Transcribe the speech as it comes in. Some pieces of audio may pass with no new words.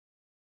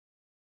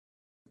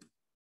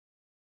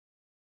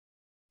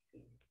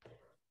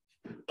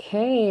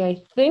Okay,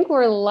 I think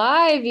we're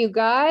live, you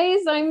guys.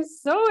 I'm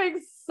so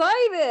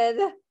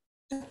excited.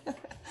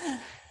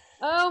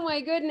 Oh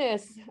my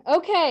goodness.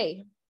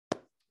 Okay,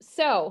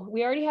 so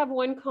we already have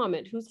one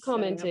comment. Who's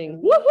commenting?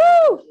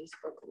 Woohoo!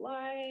 Facebook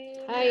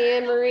Live. Hi,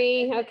 Anne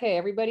Marie. Okay,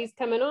 everybody's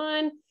coming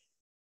on.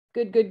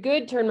 Good, good,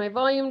 good. Turn my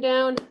volume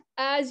down.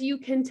 As you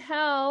can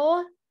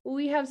tell,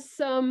 we have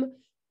some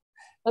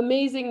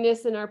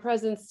amazingness in our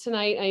presence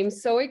tonight. I am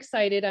so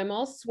excited. I'm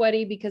all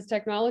sweaty because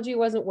technology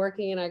wasn't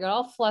working and I got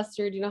all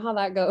flustered. You know how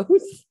that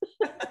goes.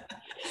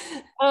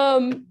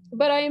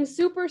 But I am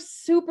super,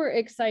 super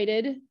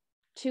excited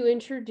to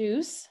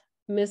introduce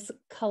Miss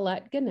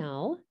Colette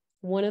Gunnell,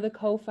 one of the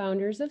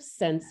co-founders of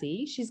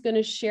Scentsy. She's going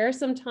to share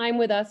some time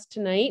with us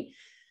tonight.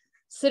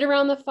 Sit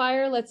around the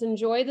fire. Let's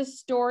enjoy the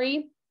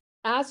story.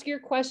 Ask your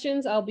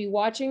questions. I'll be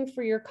watching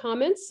for your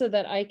comments so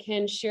that I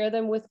can share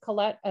them with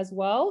Colette as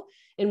well,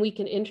 and we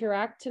can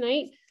interact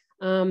tonight.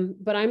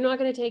 But I'm not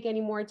going to take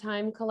any more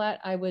time, Colette.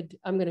 I'm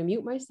going to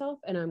mute myself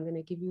and I'm going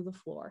to give you the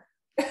floor.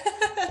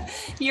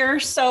 You're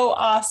so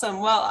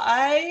awesome. Well,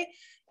 I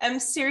am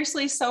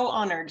seriously so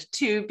honored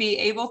to be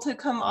able to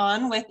come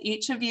on with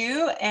each of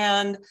you.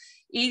 And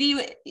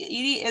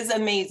Edie is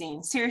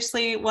amazing.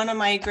 Seriously, one of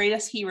my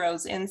greatest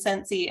heroes in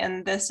Scentsy,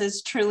 and this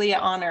is truly an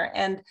honor.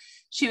 And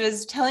she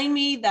was telling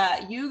me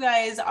that you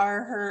guys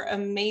are her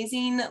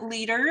amazing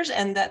leaders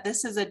and that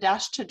this is a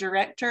Dash to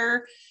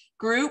Director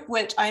group,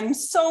 which I'm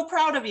so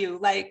proud of you.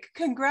 Like,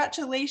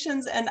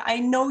 congratulations. And I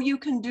know you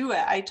can do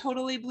it. I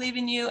totally believe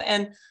in you.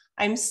 And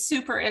I'm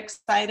super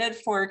excited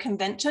for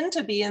convention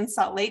to be in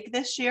Salt Lake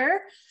this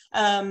year,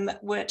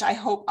 which I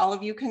hope all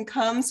of you can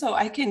come so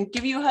I can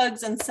give you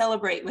hugs and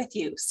celebrate with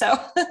you. So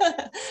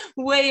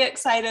way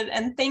excited.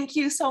 And thank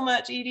you so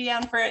much,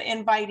 EdieAnne, for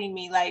inviting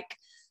me. Like,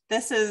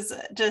 this is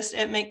just,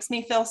 it makes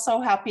me feel so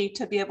happy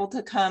to be able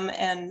to come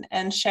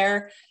and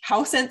share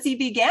how Scentsy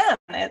began.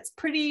 It's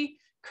pretty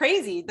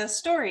crazy, the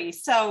story.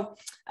 So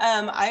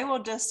I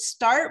will just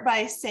start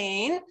by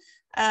saying,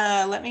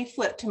 let me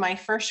flip to my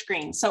first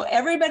screen. So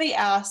everybody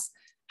asks,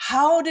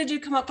 how did you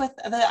come up with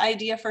the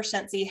idea for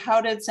Scentsy? How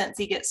did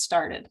Scentsy get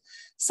started?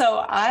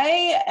 So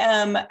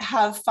I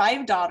have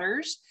 5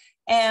 daughters.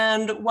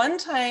 And one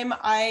time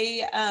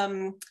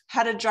I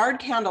had a jarred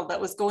candle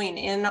that was going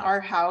in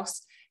our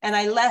house, and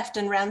I left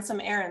and ran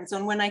some errands.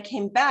 And when I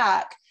came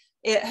back,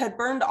 it had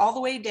burned all the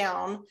way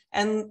down,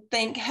 and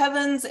thank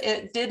heavens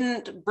it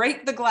didn't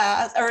break the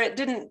glass, or it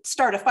didn't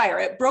start a fire.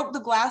 It broke the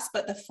glass,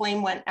 but the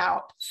flame went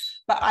out.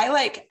 But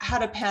I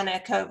had a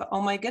panic of,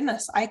 oh my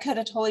goodness, I could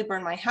have totally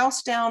burned my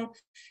house down.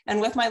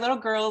 And with my little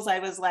girls, I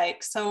was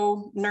like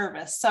so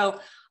nervous. So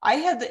I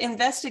had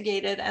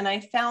investigated, and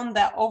I found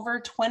that over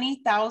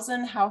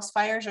 20,000 house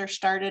fires are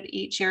started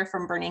each year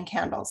from burning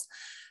candles.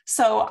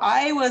 So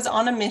I was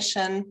on a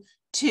mission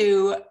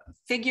to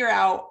figure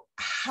out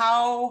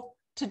how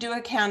to do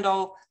a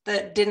candle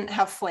that didn't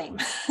have flame.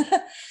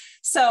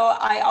 So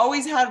I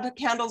always had the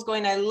candles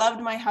going. I loved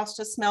my house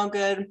to smell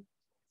good.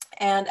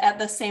 And at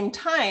the same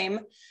time,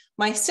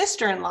 my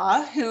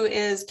sister-in-law, who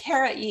is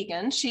Kara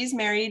Egan, she's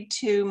married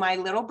to my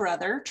little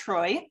brother,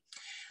 Troy.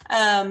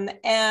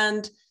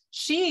 And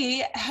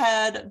she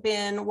had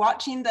been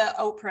watching the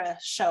Oprah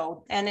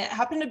show, and it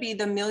happened to be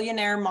the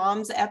Millionaire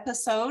Moms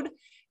episode.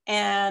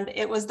 And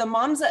it was the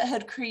moms that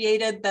had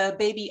created the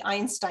Baby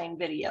Einstein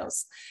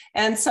videos.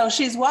 And so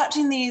she's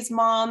watching these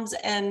moms,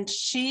 and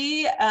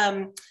she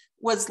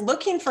was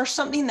looking for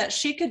something that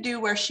she could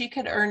do where she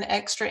could earn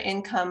extra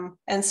income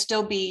and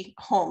still be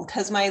home.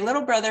 Because my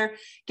little brother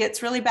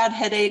gets really bad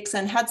headaches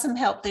and had some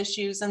health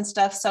issues and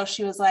stuff. So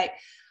she was like,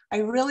 I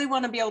really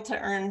want to be able to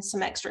earn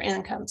some extra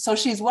income. So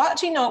she's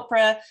watching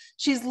Oprah.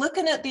 She's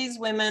looking at these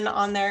women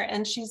on there,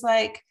 and she's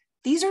like,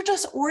 these are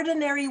just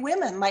ordinary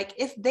women. Like,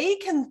 if they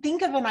can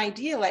think of an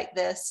idea like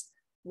this,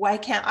 why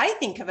can't I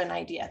think of an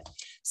idea?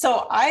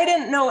 So I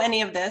didn't know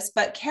any of this,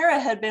 but Kara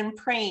had been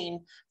praying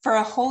for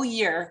a whole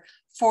year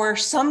for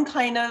some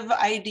kind of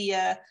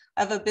idea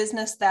of a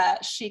business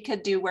that she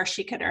could do where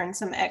she could earn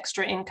some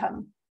extra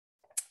income.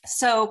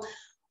 So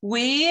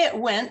we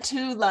went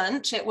to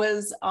lunch. It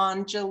was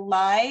on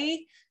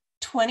July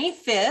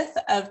 25th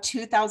of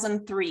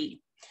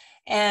 2003.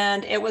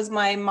 And it was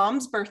my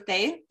mom's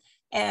birthday.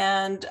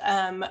 And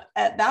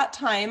at that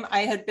time, I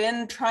had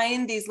been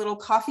trying these little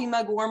coffee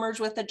mug warmers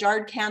with a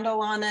jarred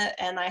candle on it.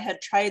 And I had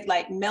tried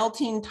like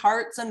melting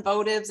tarts and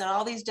votives and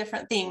all these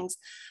different things.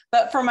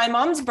 But for my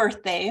mom's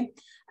birthday,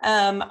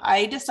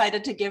 I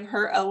decided to give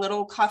her a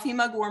little coffee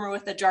mug warmer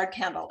with a jarred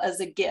candle as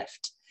a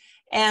gift.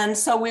 And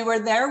so we were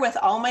there with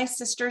all my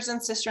sisters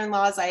and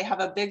sister-in-laws. I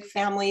have a big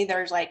family.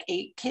 There's like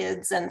 8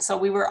 kids. And so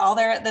we were all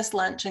there at this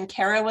lunch, and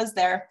Kara was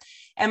there.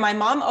 And my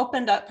mom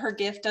opened up her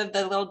gift of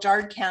the little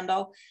jarred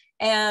candle,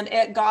 and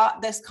it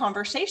got this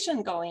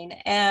conversation going.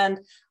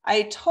 And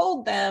I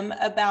told them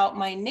about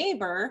my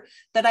neighbor,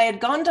 that I had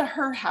gone to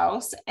her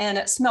house and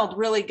it smelled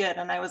really good.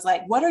 And I was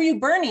like, what are you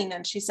burning?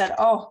 And she said,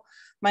 oh,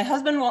 my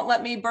husband won't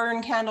let me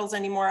burn candles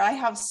anymore. I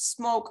have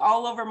smoke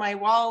all over my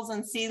walls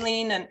and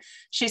ceiling. And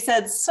she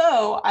said,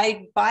 so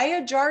I buy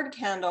a jarred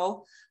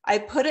candle, I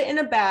put it in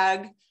a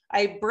bag,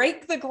 I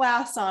break the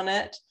glass on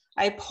it.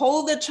 I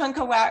pull the chunk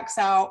of wax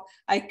out,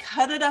 I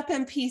cut it up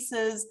in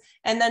pieces,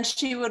 and then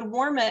she would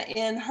warm it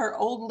in her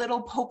old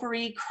little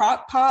potpourri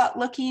crock pot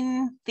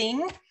looking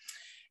thing.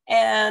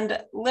 And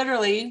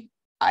literally,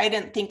 I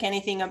didn't think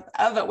anything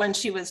of it when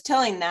she was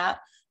telling that,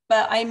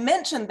 but I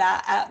mentioned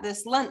that at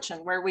this luncheon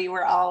where we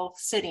were all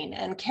sitting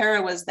and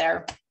Kara was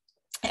there.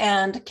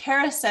 And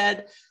Kara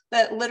said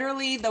that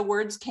literally the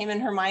words came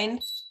in her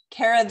mind,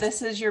 Kara,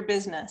 this is your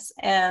business.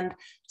 And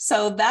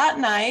so that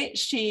night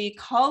she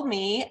called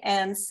me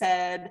and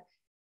said,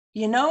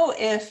 you know,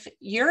 if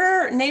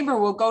your neighbor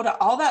will go to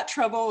all that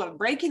trouble of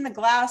breaking the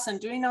glass and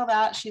doing all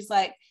that, she's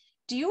like,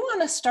 do you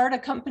want to start a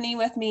company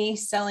with me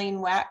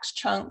selling wax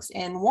chunks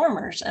in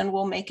warmers and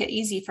we'll make it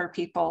easy for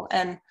people?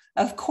 And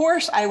of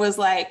course I was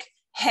like,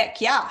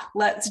 heck yeah,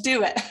 let's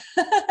do it.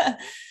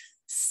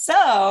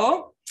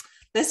 So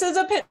this is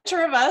a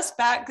picture of us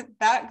back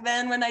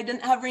then when I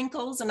didn't have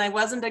wrinkles and I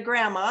wasn't a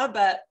grandma.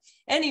 But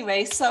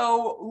anyway,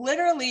 so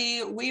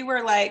literally we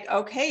were like,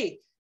 okay,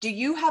 do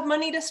you have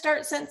money to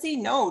start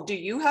Scentsy? No. Do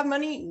you have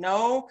money?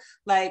 No.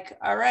 Like,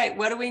 all right,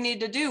 what do we need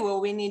to do? Well,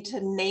 we need to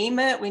name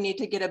it. We need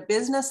to get a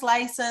business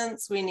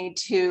license. We need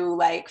to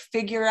like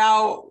figure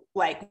out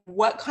like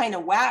what kind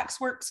of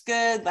wax works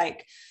good.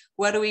 Like,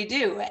 what do we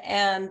do?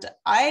 And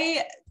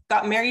I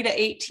got married at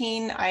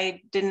 18.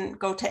 I didn't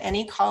go to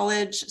any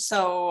college.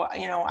 So,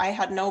 you know, I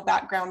had no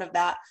background of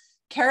that.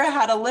 Kara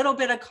had a little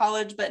bit of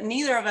college, but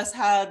neither of us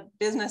had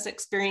business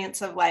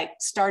experience of like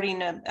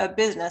starting a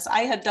business.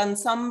 I had done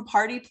some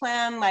party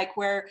plan, like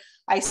where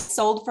I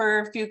sold for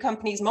a few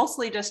companies,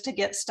 mostly just to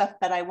get stuff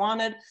that I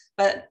wanted,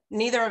 but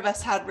neither of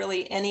us had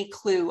really any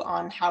clue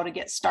on how to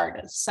get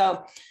started.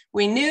 So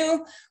we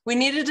knew we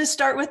needed to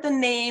start with the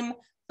name,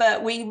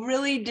 but we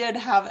really did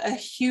have a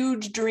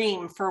huge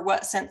dream for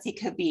what Scentsy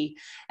could be.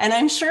 And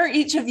I'm sure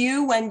each of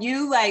you, when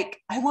you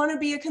like, I want to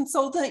be a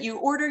consultant, you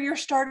order your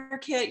starter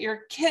kit,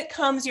 your kit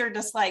comes, you're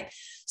just like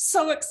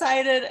so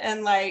excited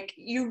and like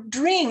you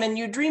dream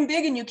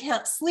big and you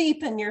can't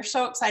sleep and you're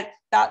so excited.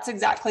 That's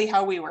exactly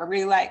how we were.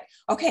 We were like,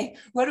 okay,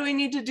 what do we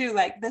need to do?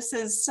 Like, this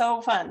is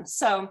so fun.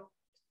 So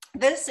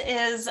this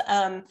is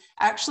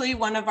actually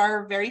one of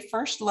our very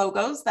first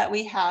logos that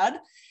we had.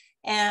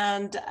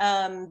 And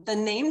the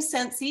name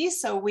Scentsy,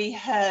 so we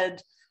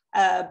had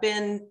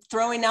been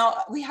throwing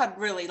out, we had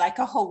really like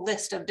a whole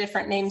list of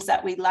different names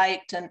that we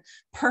liked, and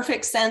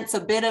Perfect Scents, A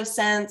Bit of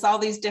Scents, all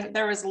these different,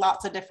 there was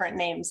lots of different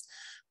names.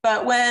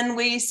 But when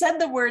we said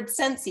the word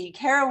Scentsy,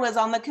 Kara was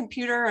on the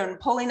computer and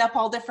pulling up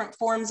all different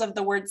forms of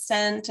the word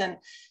scent, and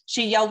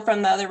she yelled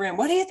from the other room,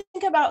 what do you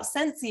think about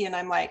Scentsy? And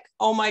I'm like,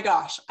 oh my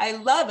gosh, I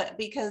love it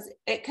because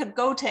it could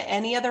go to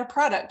any other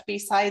product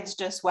besides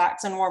just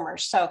wax and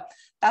warmers. So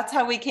that's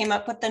how we came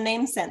up with the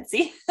name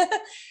Scentsy.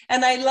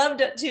 And I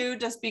loved it too,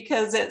 just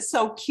because it's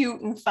so cute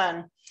and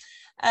fun.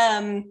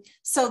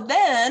 So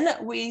then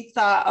we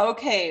thought,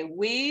 okay,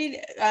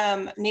 we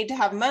need to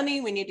have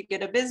money. We need to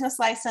get a business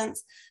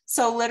license.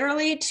 So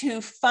literally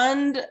to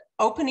fund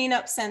opening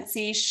up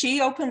Scentsy, she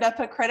opened up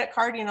a credit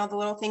card, you know, the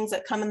little things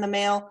that come in the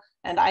mail.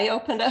 And I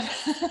opened up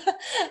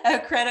a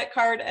credit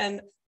card,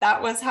 and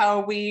that was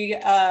how we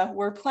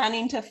were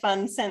planning to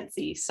fund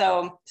Scentsy.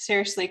 So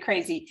seriously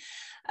crazy.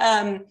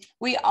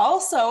 We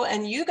also,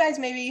 and you guys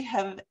maybe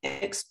have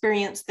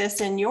experienced this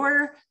in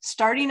your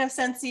starting of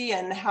Scentsy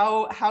and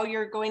how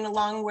you're going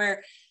along,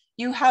 where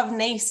you have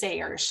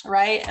naysayers,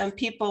 right? And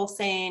people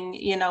saying,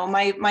 you know,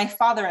 my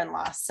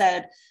father-in-law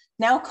said,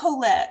 now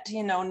Colette,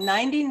 you know,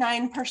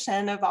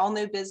 99% of all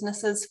new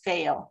businesses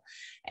fail.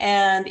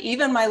 And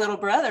even my little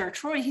brother,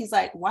 Troy, he's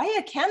like, why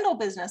a candle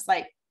business?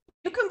 Like,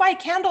 you can buy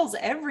candles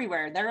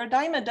everywhere. They're a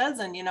dime a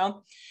dozen, you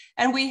know?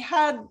 And we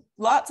had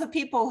lots of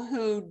people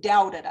who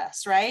doubted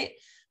us, right?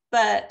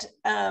 But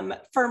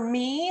for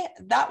me,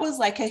 that was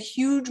like a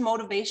huge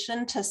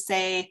motivation to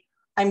say,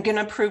 I'm going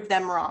to prove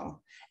them wrong.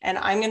 And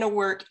I'm going to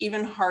work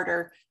even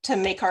harder to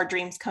make our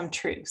dreams come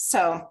true.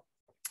 So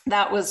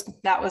that was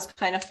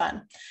kind of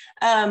fun.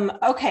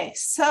 Okay,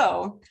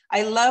 so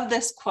I love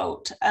this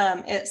quote.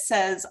 It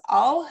says,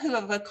 all who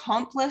have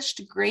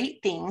accomplished great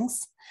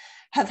things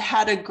have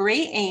had a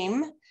great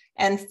aim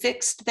and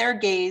fixed their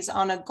gaze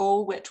on a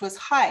goal which was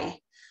high,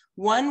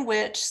 one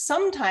which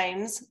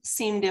sometimes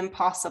seemed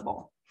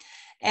impossible.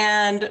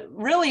 And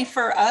really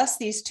for us,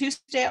 these two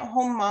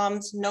stay-at-home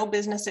moms, no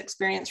business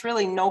experience,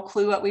 really no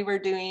clue what we were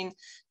doing,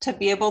 to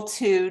be able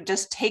to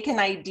just take an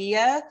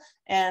idea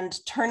and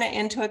turn it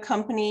into a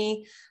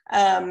company,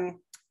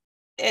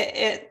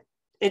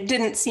 it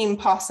didn't seem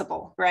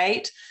possible,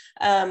 right?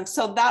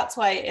 So that's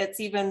why it's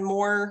even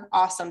more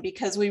awesome,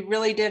 because we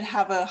really did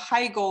have a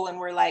high goal and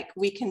we're like,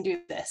 we can do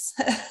this.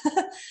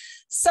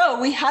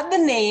 So we had the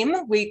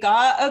name, we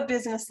got a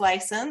business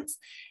license,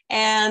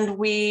 and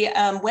we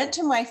went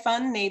to my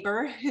fun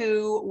neighbor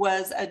who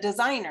was a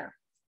designer.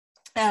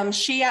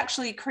 She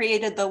actually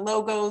created the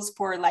logos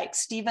for like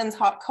Stevens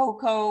Hot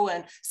Cocoa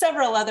and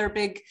several other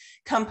big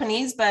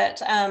companies,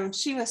 but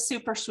she was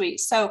super sweet.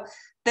 So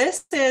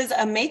this is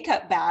a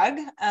makeup bag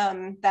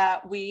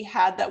that we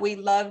had, that we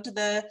loved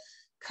the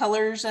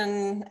colors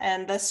and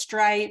the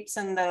stripes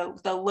and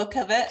the look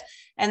of it.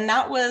 And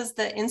that was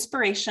the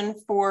inspiration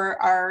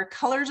for our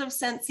Colors of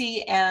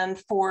Scentsy and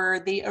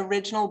for the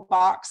original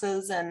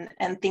boxes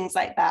and things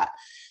like that.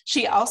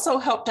 She also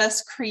helped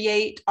us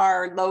create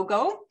our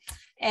logo.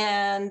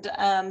 And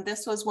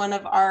this was one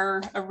of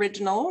our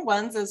original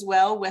ones as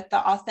well, with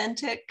the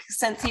authentic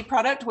Scentsy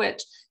product,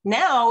 which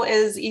now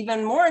is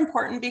even more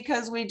important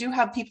because we do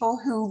have people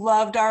who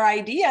loved our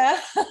idea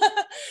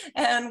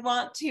and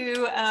want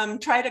to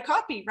try to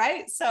copy,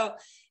 right? So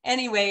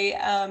anyway,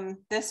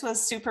 this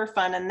was super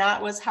fun, and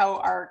that was how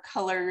our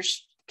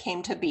colors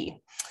came to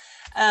be.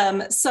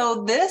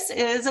 So this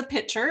is a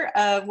picture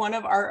of one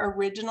of our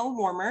original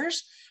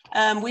warmers.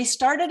 We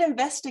started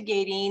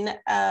investigating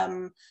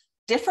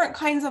different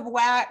kinds of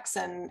wax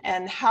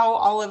and how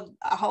all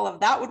of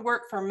that would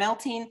work for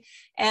melting.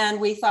 And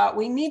we thought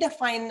we need to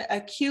find a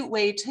cute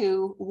way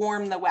to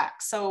warm the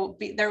wax. So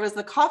there was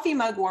the coffee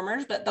mug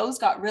warmers, but those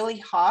got really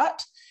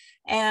hot.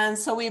 And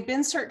so we've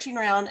been searching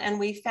around and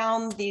we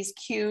found these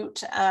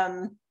cute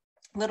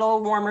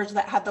little warmers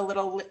that had the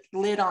little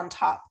lid on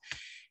top.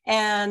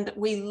 And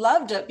we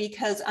loved it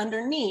because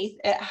underneath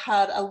it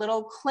had a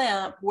little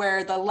clamp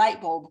where the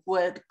light bulb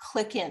would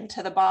click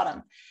into the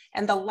bottom.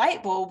 And the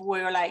light bulb,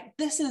 we were like,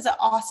 this is an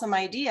awesome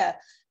idea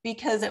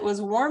because it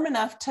was warm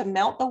enough to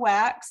melt the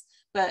wax,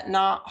 but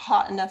not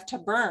hot enough to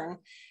burn.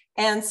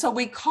 And so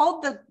we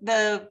called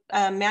the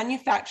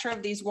manufacturer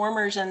of these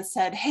warmers and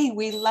said, hey,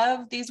 we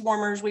love these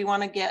warmers. We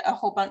want to get a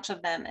whole bunch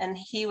of them. And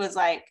he was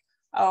like,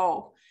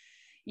 oh,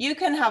 you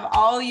can have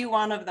all you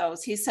want of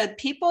those. He said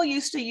people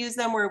used to use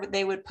them where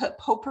they would put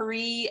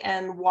potpourri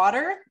and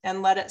water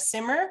and let it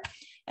simmer.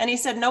 And he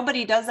said,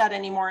 nobody does that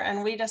anymore.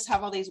 And we just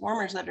have all these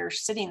warmers that are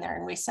sitting there.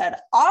 And we said,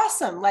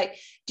 awesome. Like,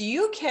 do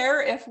you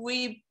care if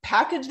we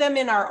package them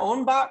in our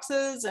own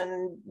boxes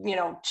and, you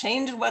know,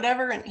 change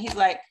whatever? And he's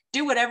like,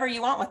 do whatever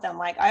you want with them.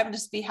 Like, I would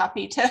just be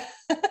happy to,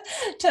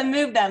 to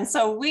move them.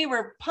 So we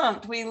were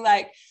pumped. We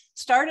like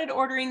started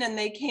ordering and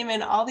they came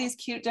in all these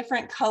cute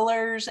different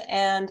colors.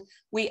 And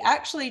we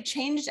actually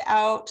changed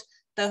out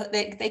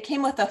they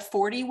came with a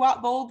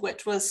 40-watt bulb,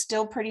 which was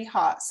still pretty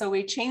hot. So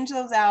we changed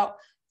those out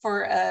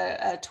for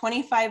a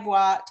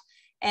 25-watt,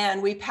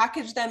 and we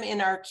packaged them in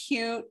our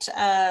cute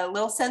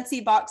little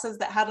Scentsy boxes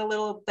that had a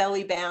little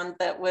belly band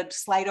that would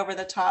slide over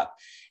the top.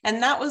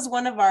 And that was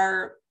one of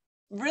our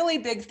really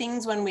big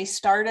things when we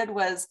started,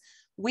 was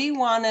we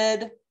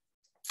wanted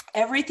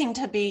everything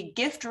to be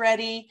gift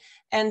ready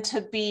and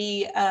to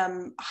be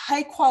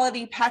high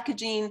quality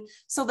packaging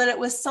so that it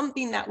was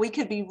something that we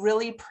could be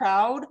really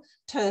proud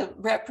to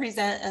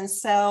represent and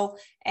sell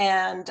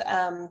and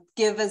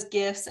give as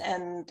gifts.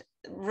 And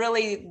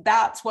really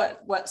that's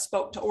what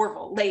spoke to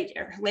Orville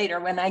later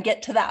when I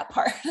get to that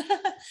part.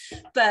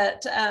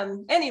 But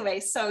anyway,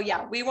 so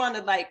yeah, we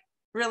wanted like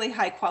really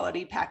high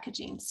quality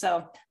packaging.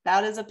 So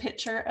that is a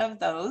picture of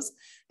those.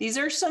 These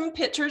are some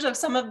pictures of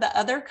some of the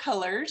other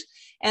colors.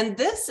 And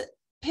this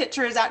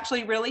picture is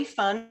actually really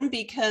fun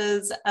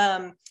because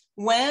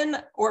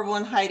when Orville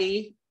and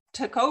Heidi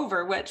took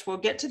over, which we'll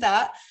get to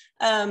that,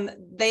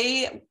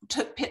 they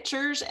took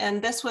pictures,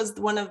 and this was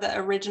one of the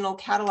original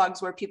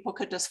catalogs where people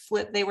could just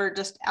flip. They were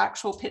just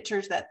actual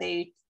pictures that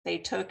they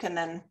took, and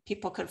then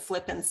people could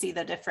flip and see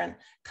the different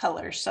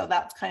colors. So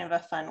that's kind of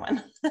a fun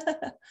one.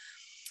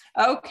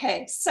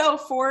 Okay, so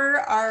for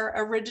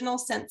our original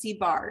Scentsy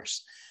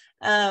bars,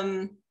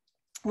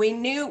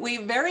 we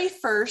very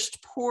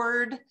first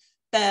poured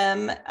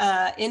them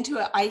into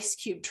an ice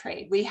cube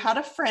tray. We had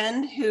a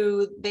friend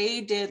who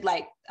they did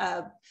like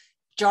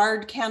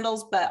jarred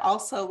candles, but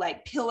also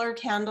like pillar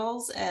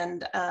candles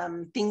and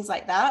things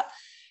like that.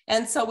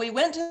 And so we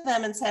went to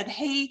them and said,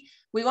 hey,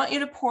 we want you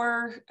to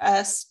pour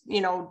us,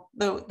 you know,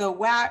 the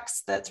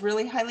wax that's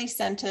really highly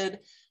scented,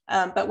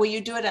 but will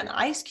you do it in an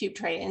ice cube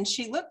tray? And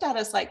she looked at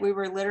us like we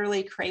were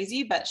literally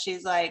crazy, but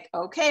she's like,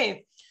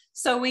 okay.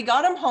 So we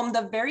got them home.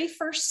 The very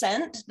first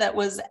scent that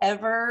was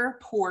ever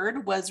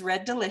poured was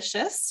Red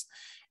Delicious.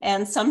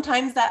 And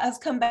sometimes that has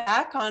come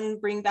back on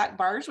Bring Back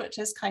Bars, which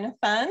is kind of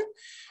fun.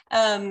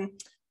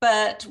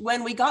 But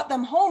when we got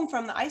them home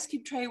from the ice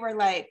cube tray, we're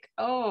like,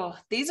 oh,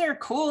 these are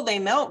cool. They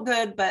melt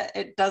good, but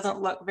it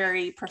doesn't look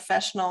very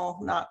professional,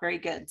 not very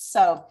good.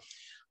 So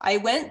I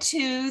went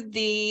to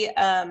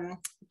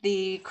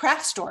the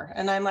craft store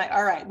and I'm like,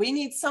 all right, we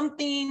need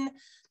something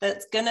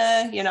that's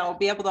gonna, you know,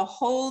 be able to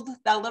hold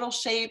that little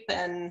shape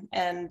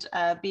and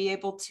be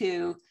able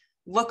to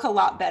look a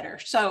lot better.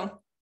 So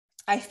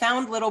I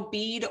found little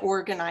bead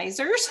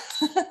organizers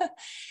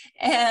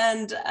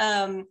and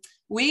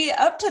we,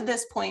 up to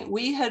this point,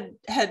 we had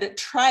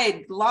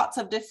tried lots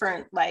of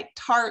different like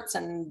tarts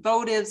and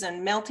votives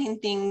and melting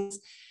things.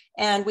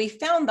 And we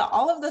found that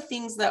all of the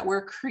things that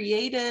were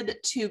created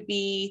to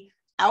be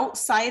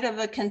outside of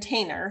a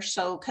container,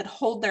 so could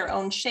hold their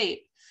own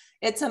shape,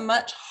 it's a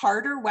much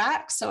harder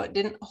wax, so it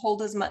didn't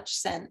hold as much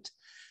scent.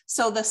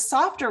 So the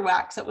softer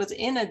wax that was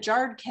in a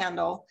jarred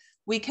candle,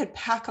 we could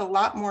pack a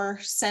lot more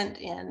scent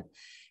in.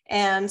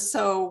 And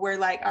so we're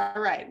like,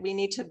 all right, we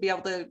need to be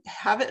able to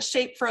have it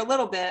shaped for a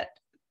little bit,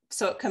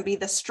 so it can be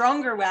the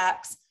stronger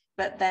wax,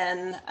 but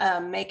then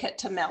make it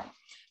to melt.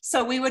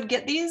 So we would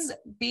get these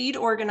bead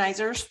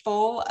organizers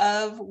full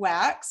of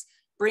wax,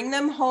 bring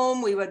them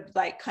home. We would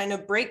like kind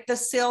of break the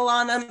seal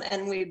on them,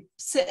 and we'd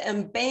sit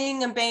and bang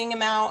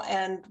them out.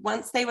 And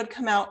once they would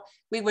come out,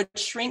 we would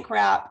shrink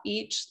wrap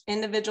each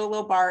individual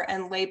little bar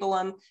and label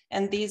them.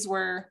 And these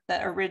were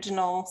the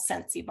original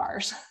Scentsy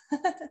bars.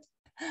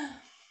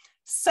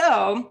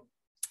 So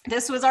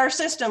this was our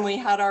system. We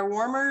had our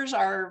warmers,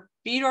 our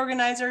bead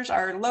organizers,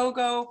 our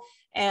logo,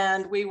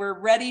 and we were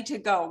ready to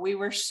go. We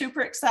were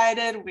super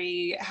excited.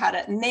 We had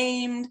it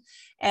named.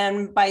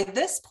 And by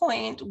this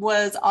point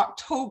was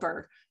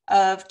October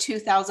of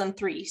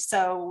 2003.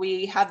 So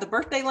we had the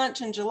birthday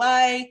lunch in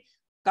July,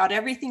 got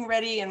everything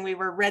ready, and we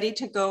were ready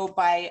to go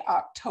by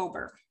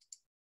October.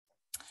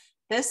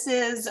 This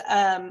is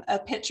a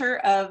picture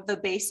of the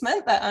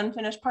basement, the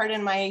unfinished part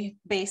in my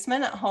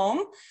basement at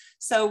home.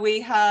 So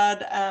we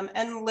had,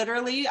 and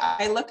literally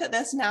I look at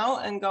this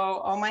now and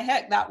go, oh my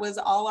heck, that was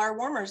all our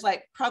warmers.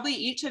 Like probably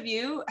each of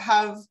you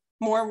have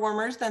more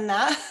warmers than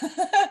that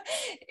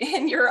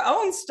in your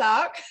own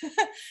stock.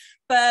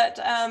 But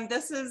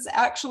this is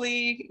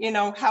actually, you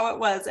know, how it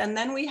was. And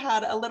then we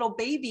had a little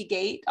baby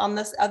gate on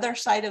this other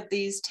side of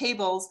these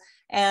tables.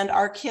 And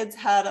our kids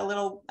had a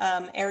little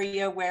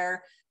area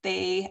where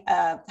they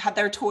had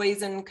their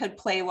toys and could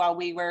play while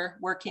we were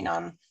working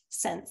on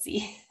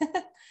Scentsy.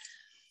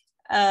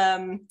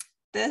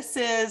 This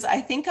is, I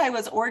think I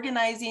was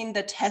organizing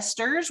the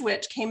testers,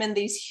 which came in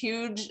these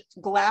huge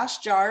glass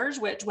jars,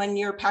 which when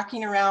you're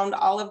packing around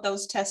all of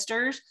those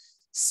testers,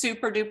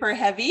 super duper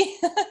heavy.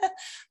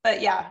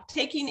 But yeah,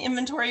 taking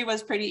inventory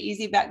was pretty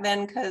easy back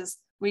then because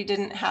we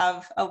didn't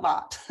have a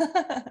lot.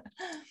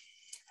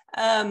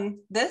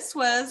 This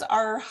was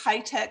our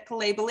high-tech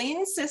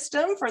labeling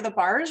system for the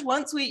bars.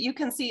 Once you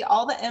can see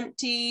all the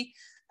empty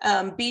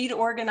bead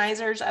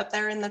organizers up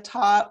there in the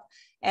top.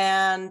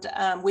 And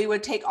we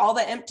would take all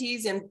the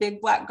empties in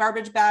big black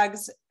garbage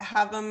bags,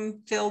 have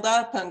them filled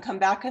up and come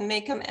back and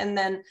make them. And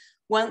then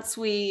once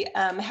we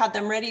had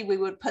them ready, we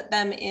would put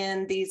them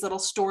in these little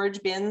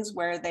storage bins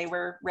where they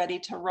were ready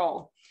to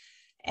roll.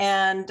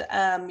 And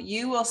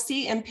you will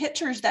see in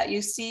pictures that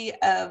you see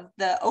of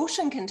the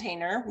ocean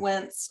container,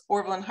 once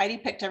Orville and Heidi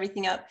picked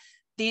everything up,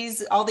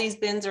 all these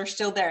bins are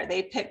still there.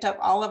 They picked up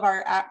all of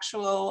our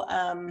actual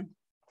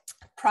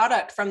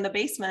product from the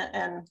basement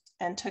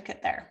and took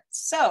it there.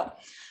 So,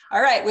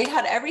 all right, we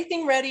had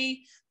everything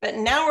ready, but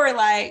now we're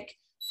like,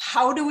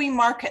 how do we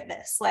market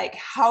this? Like,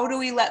 how do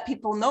we let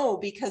people know?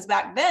 Because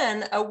back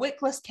then, a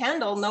wickless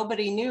candle,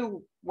 nobody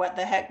knew what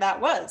the heck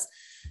that was.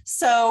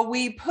 So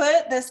we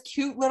put this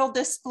cute little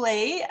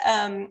display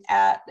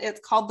it's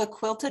called the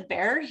Quilted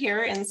Bear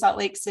here in Salt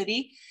Lake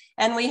City.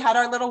 And we had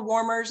our little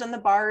warmers and the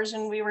bars,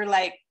 and we were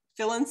like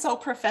feeling so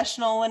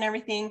professional and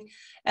everything.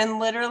 And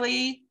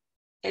literally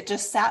it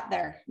just sat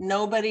there.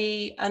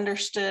 Nobody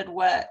understood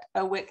what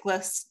a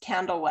wickless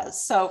candle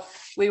was. So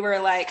we were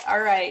like,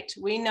 all right,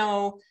 we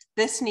know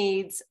this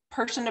needs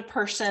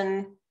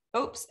person-to-person,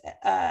 oops,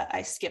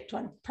 I skipped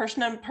one,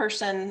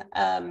 person-to-person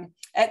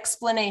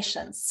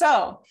explanation.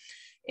 So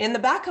in the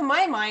back of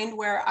my mind,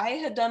 where I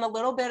had done a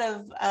little bit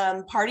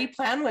of party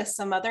plan with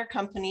some other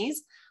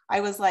companies,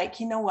 I was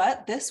like, you know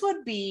what, this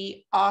would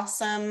be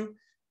awesome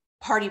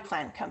party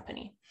plan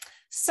company.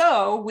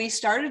 So we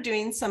started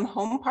doing some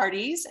home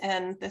parties,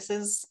 and this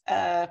is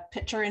a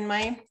picture in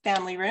my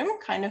family room,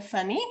 kind of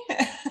funny.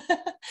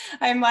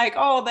 I'm like,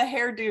 oh, the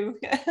hairdo.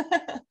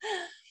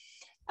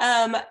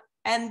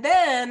 And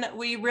then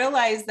we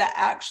realized that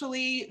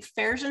actually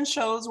fairs and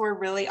shows were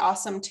really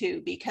awesome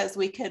too, because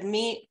we could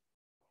meet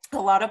a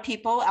lot of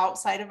people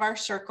outside of our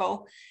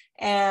circle,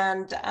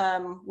 and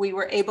we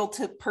were able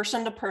to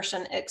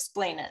person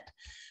explain it.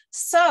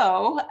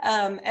 So,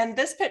 and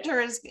this picture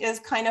is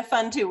kind of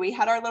fun too. We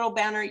had our little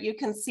banner. You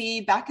can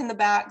see back in the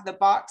back, the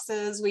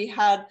boxes. We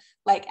had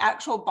like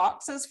actual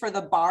boxes for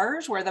the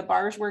bars, where the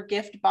bars were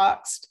gift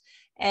boxed.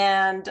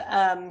 And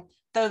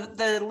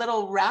the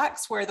little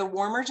racks where the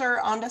warmers are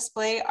on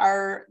display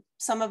are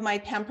some of my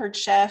Pampered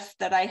Chef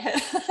that I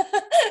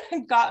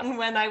had gotten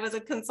when I was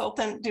a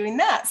consultant doing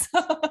that.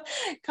 So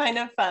kind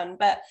of fun.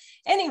 But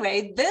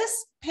anyway,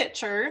 this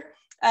picture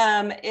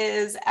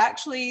is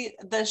actually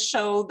the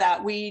show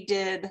that we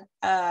did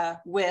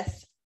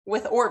with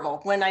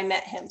Orville when I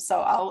met him. So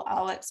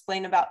I'll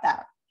explain about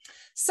that.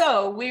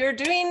 So we were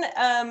doing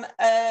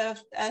a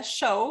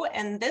show,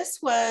 and this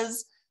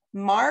was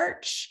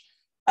March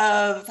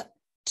of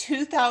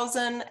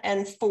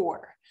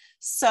 2004.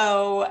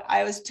 So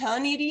I was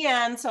telling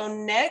EdieAnne, so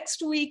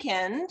next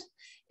weekend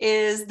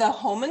is the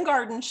Home and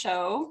Garden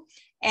Show.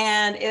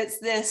 And it's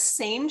this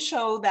same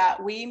show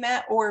that we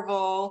met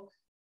Orville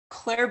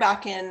clear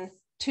back in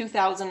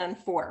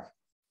 2004.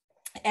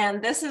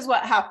 And this is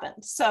what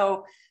happened.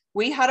 So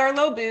we had our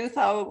little booth.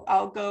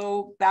 I'll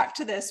go back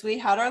to this. We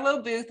had our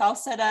little booth all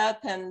set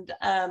up, and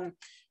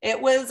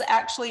it was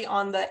actually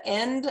on the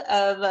end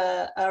of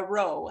a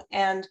row.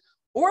 And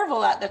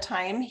Orville at the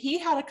time, he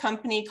had a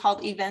company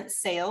called Event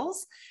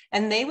Sales,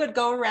 and they would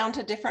go around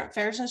to different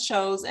fairs and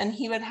shows, and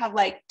he would have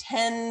like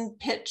 10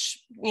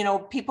 pitch,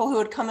 people who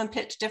would come and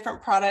pitch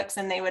different products,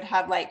 and they would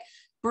have like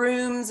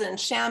brooms and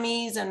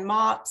chamois and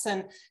mops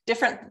and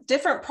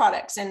different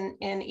products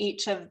in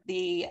each of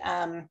the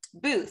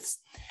booths.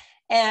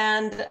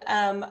 And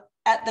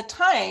at the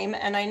time,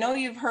 and I know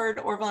you've heard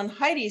Orville and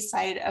Heidi's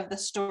side of the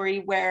story,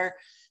 where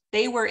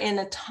they were in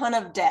a ton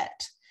of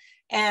debt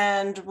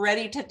and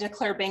ready to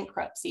declare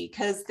bankruptcy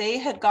because they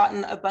had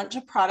gotten a bunch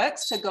of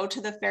products to go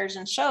to the fairs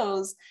and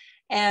shows.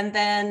 And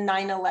then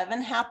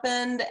 9/11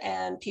 happened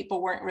and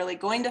people weren't really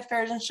going to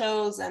fairs and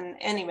shows. And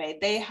anyway,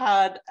 they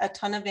had a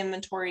ton of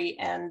inventory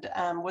and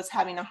was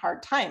having a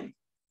hard time.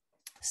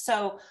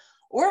 So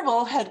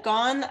Orville had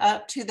gone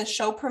up to the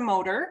show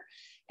promoter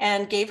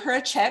and gave her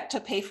a check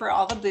to pay for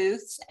all the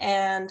booths.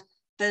 And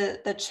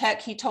the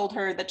check, he told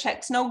her, the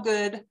check's no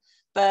good,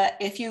 but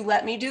if you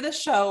let me do the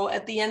show,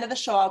 at the end of the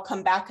show, I'll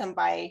come back and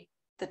buy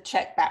the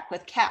check back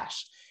with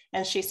cash.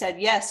 And she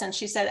said, yes. And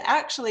she said,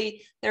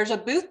 actually, there's a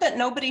booth that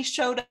nobody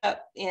showed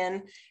up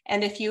in.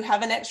 And if you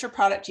have an extra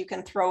product, you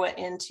can throw it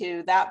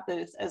into that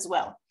booth as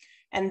well.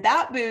 And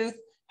that booth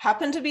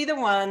happened to be the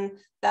one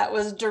that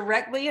was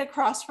directly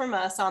across from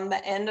us on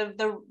the end of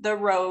the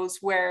rows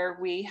where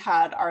we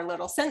had our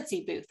little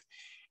Scentsy booth.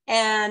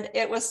 And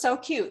it was so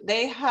cute.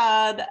 They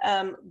had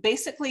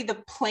basically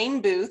the plain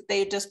booth.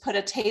 They just put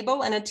a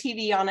table and a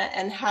TV on it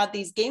and had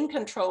these game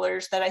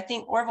controllers that I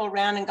think Orville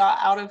ran and got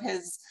out of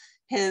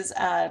his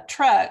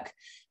truck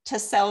to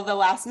sell the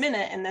last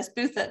minute in this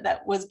booth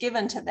that was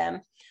given to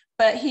them.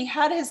 But he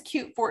had his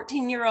cute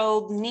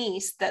 14-year-old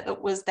niece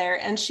that was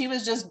there, and she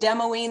was just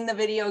demoing the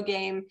video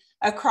game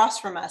across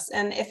from us.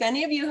 And if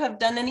any of you have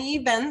done any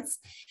events,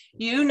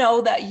 you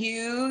know that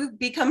you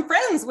become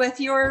friends with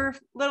your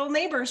little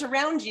neighbors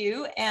around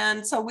you.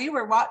 And so we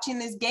were watching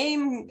this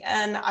game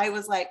and I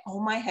was like, oh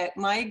my heck,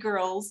 my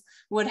girls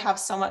would have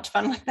so much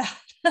fun with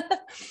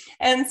that.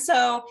 And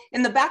so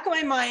in the back of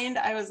my mind,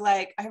 I was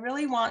like, I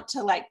really want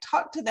to like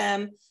talk to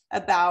them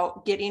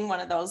about getting one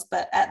of those.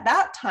 But at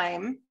that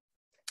time,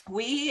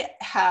 we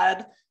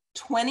had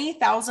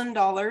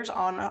 $20,000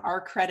 on our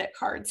credit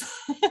cards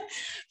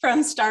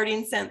from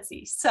starting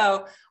Scentsy.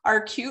 So our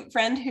cute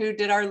friend who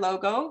did our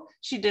logo,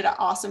 she did an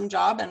awesome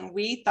job, and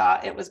we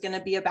thought it was going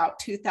to be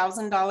about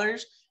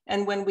 $2,000.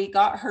 And when we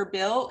got her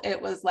bill,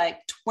 it was like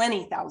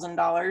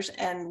 $20,000,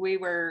 and we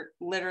were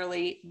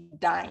literally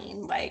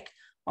dying. Like,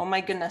 oh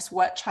my goodness,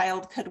 what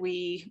child could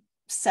we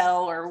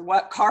sell, or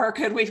what car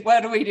could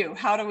what do we do?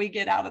 How do we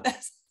get out of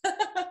this?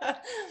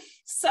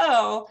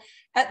 So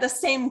at the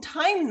same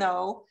time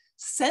though,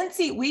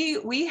 Scentsy,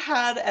 we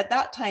had at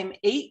that time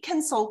 8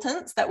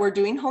 consultants that were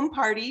doing home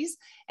parties,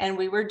 and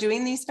we were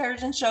doing these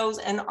fairs and shows,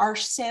 and our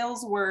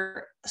sales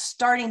were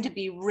starting to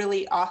be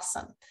really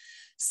awesome.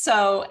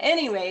 So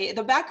anyway,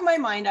 the back of my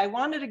mind, I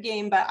wanted a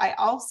game, but I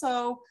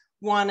also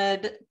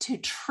wanted to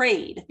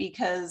trade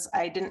because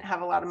I didn't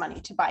have a lot of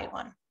money to buy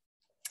one.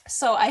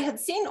 So I had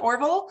seen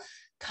Orville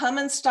come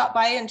and stop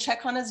by and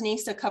check on his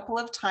niece a couple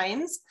of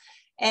times.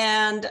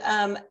 And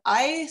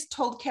I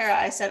told Kara,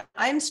 I said,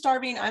 I'm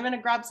starving. I'm going to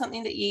grab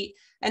something to eat.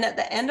 And at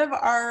the end of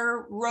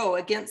our row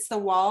against the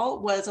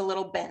wall was a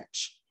little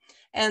bench.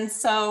 And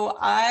so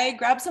I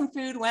grabbed some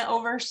food, went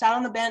over, sat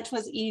on the bench,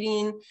 was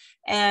eating.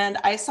 And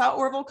I saw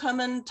Orville come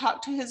and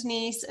talk to his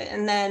niece.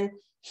 And then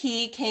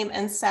he came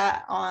and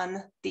sat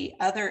on the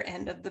other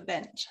end of the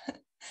bench.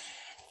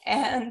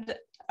 And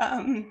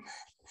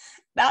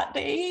that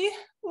day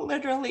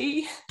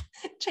literally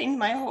changed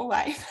my whole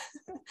life.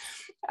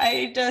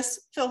 I just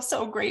feel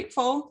so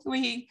grateful.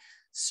 We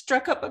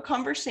struck up a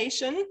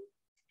conversation,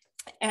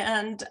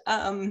 and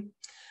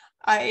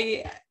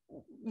I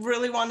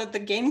really wanted the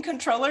game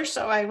controller.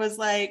 So I was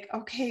like,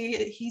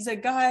 okay, he's a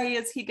guy.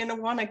 Is he going to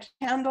want a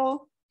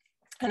candle?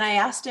 And I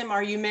asked him,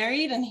 are you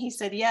married? And he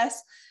said,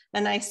 yes.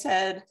 And I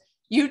said,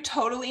 you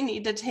totally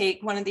need to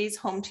take one of these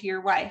home to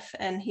your wife.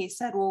 And he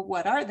said, well,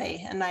 what are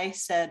they? And I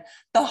said,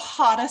 the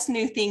hottest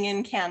new thing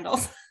in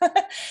candles.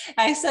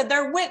 I said,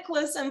 they're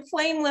wickless and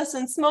flameless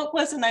and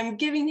smokeless. And I'm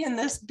giving him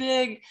this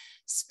big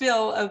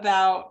spill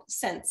about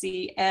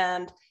Scentsy.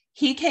 And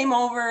he came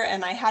over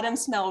and I had him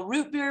smell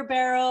root beer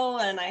barrel,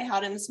 and I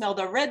had him smell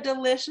the red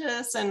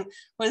delicious, and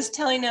was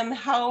telling him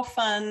how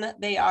fun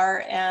they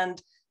are.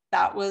 And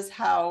that was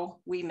how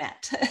we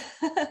met.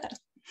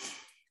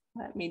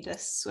 Let me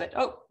just switch.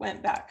 Oh,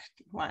 went back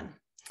one.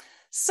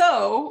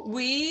 So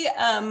we,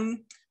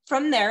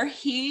 from there,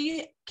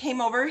 he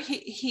came over,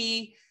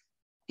 he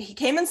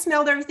came and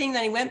smelled everything.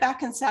 Then he went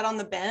back and sat on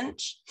the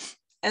bench,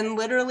 and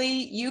literally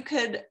you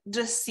could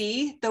just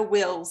see the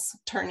wheels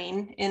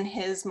turning in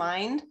his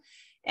mind.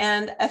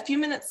 And a few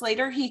minutes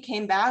later, he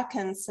came back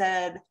and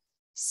said,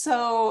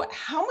 so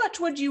how much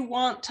would you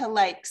want to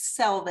like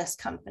sell this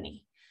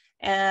company?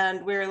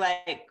 And we're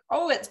like,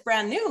 oh, it's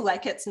brand new.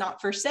 Like, it's not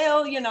for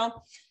sale, you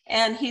know?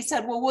 And he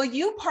said, well, will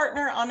you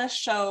partner on a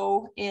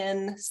show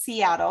in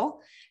Seattle?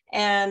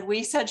 And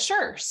we said,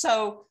 sure.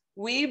 So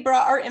we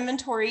brought our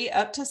inventory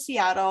up to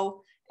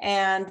Seattle,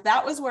 And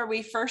that was where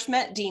we first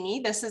met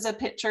Deanie. This is a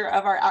picture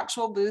of our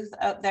actual booth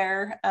up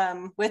there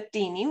with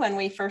Deanie when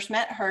we first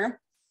met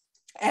her.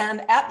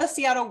 And at the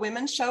Seattle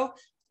Women's Show,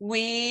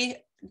 we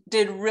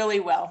did really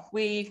well.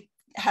 We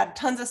had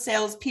tons of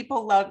sales.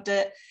 People loved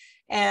it.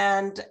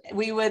 And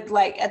we would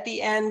like at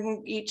the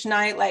end each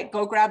night, like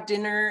go grab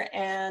dinner.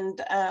 And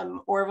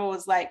Orville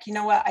was like, you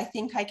know what, I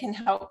think I can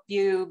help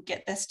you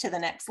get this to the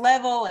next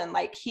level. And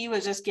like, he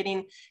was just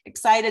getting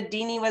excited.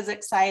 Deanie was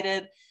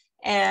excited.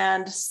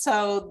 And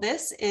so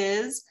this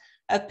is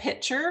a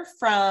picture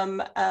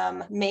from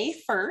May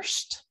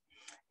 1st.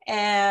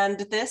 And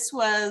this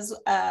was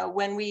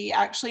when we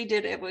actually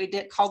did it, we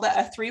called it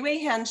a three-way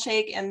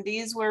handshake. And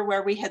these were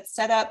where we had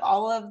set up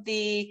all of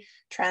the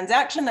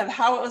transaction of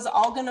how it was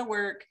all going to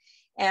work.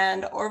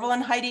 And Orville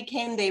and Heidi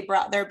came, they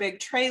brought their big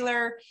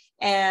trailer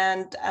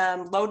and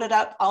loaded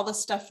up all the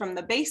stuff from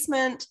the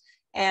basement.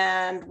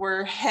 And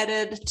we're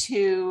headed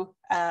to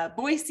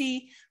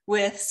Boise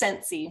with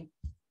Scentsy.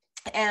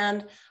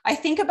 And I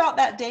think about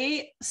that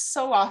day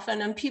so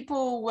often, and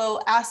people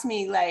will ask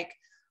me like,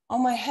 oh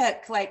my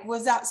heck, like,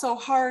 was that so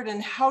hard?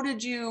 And how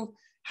did you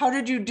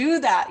do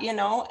that? You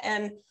know?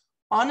 And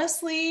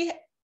honestly,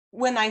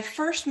 when I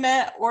first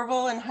met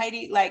Orville and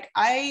Heidi, like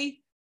I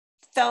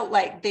felt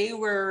like they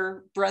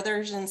were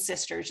brothers and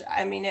sisters.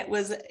 I mean, it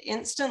was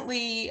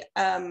instantly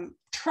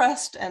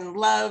trust and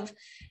love.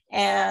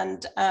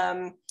 And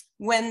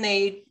when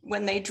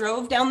they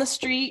drove down the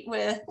street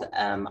with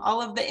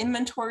all of the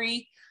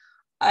inventory,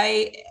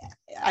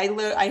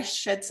 I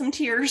shed some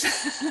tears,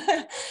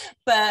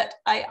 but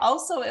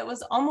it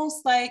was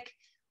almost like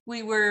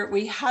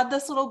we had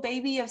this little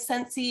baby of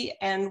Scentsy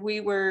and we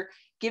were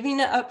giving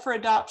it up for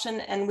adoption,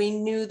 and we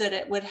knew that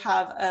it would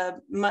have a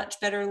much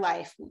better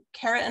life.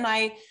 Carrot and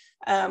I,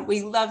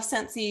 we love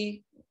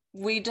Scentsy.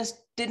 We just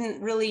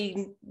didn't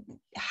really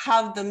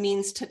have the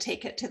means to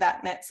take it to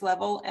that next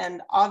level.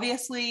 And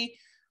obviously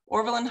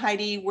Orville and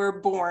Heidi were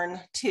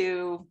born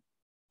to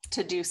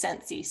do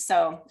Scentsy.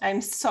 So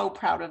I'm so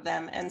proud of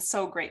them and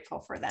so grateful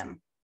for them.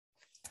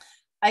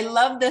 I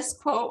love this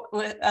quote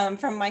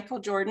from Michael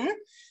Jordan.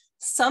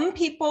 Some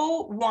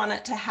people want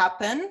it to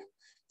happen.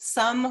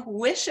 Some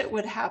wish it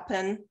would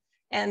happen,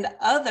 and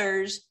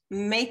others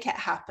make it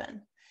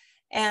happen.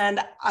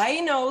 And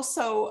I know,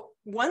 so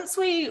once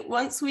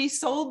we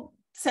sold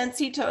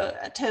Scentsy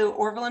to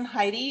Orville and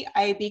Heidi,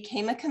 I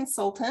became a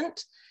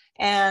consultant,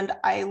 and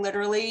I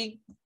literally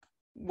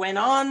went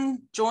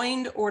on,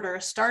 joined, order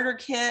a starter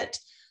kit.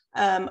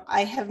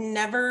 I have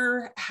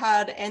never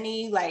had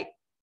any like,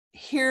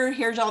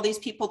 here's all these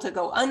people to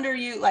go under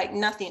you, like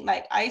nothing.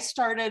 Like I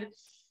started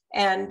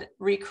and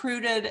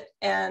recruited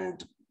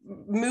and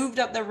moved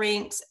up the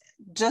ranks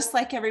just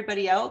like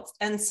everybody else.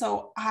 And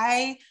so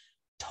I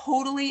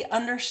totally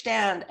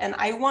understand. And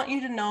I want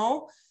you to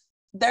know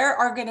there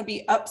are going to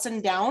be ups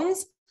and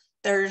downs.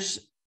 There's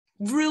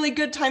really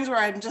good times where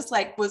I'm just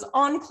like was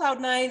on cloud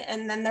nine.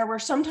 And then there were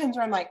some times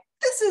where I'm like,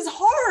 this is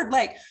hard.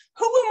 Like,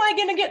 who am I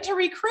going to get to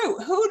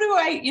recruit? Who do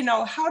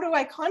I, how do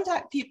I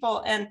contact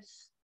people? And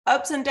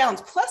ups and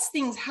downs, plus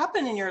things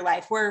happen in your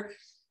life where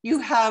you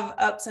have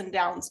ups and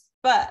downs,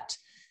 but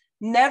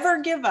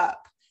never give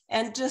up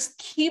and just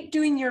keep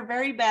doing your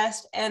very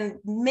best and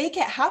make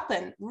it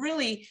happen.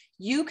 Really,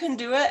 you can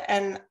do it.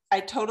 And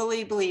I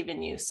totally believe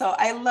in you. So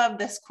I love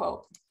this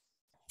quote.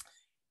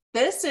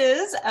 This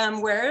is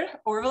where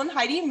Orville and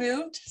Heidi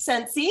moved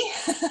Scentsy.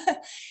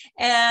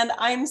 And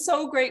I'm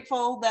so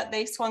grateful that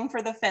they swung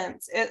for the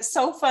fence. It's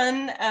so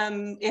fun.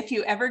 If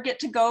you ever get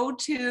to go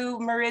to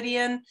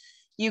Meridian,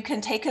 you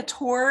can take a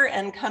tour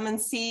and come and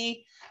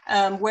see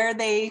where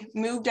they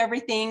moved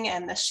everything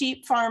and the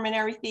sheep farm and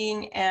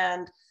everything.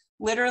 And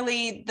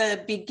literally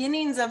the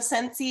beginnings of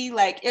Scentsy,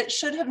 like it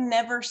should have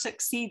never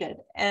succeeded.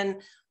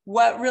 And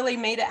what really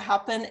made it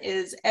happen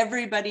is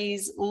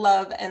everybody's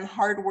love and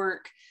hard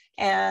work.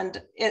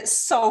 And it's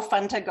so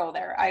fun to go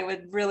there. I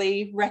would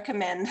really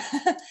recommend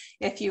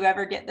if you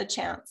ever get the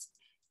chance.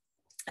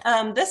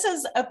 This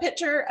is a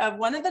picture of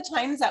one of the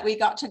times that we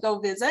got to go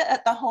visit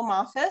at the home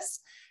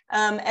office.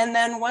 And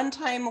then one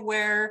time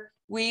where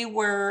we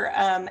were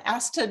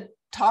asked to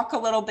talk a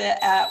little bit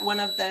at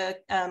one of the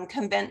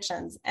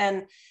conventions.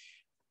 And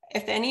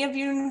if any of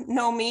you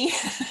know me,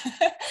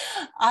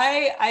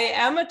 I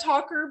am a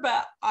talker,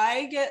 but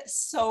I get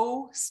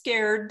so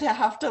scared to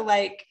have to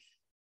like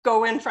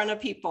go in front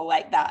of people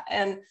like that.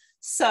 And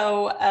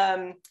so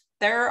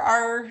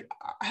there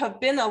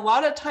have been a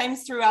lot of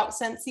times throughout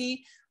Scentsy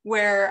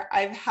where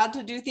I've had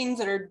to do things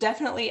that are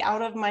definitely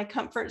out of my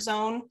comfort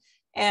zone.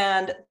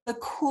 And the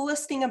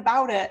coolest thing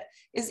about it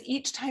is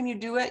each time you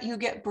do it, you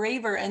get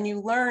braver and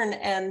you learn,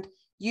 and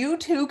you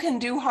too can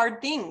do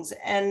hard things.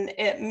 And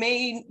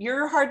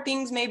your hard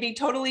things may be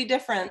totally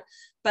different,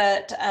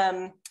 but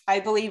I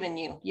believe in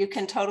you. You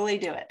can totally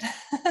do it.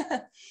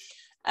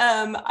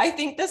 I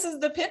think this is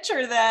the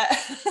picture that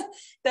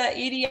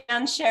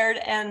EdieAnne shared,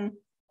 and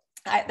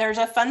there's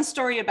a fun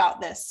story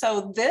about this.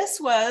 So this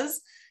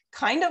was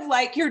kind of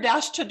like your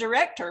dash to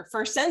director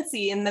for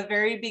Scentsy in the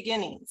very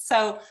beginning.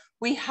 So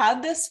we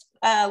had this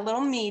a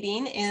little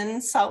meeting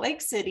in Salt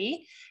Lake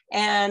City,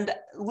 and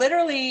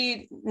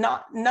literally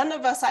none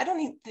of us, I don't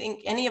even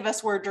think any of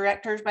us were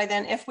directors by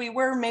then. If we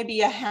were,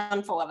 maybe a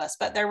handful of us,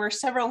 but there were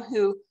several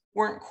who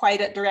weren't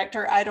quite at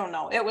director. I don't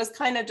know. It was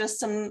kind of just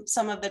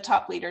some of the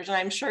top leaders, and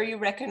I'm sure you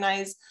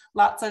recognize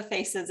lots of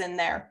faces in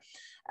there.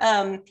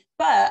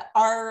 But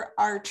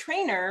our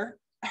trainer,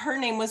 her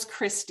name was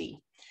Christy,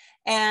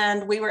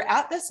 and we were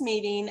at this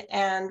meeting,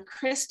 and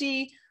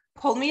Christy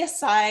pulled me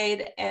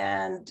aside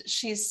and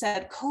she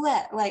said,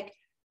 Colette, like,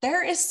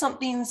 there is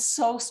something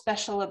so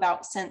special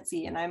about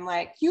Scentsy. And I'm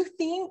like, you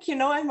think,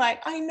 I'm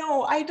like, I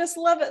know, I just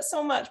love it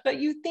so much, but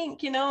you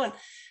think, and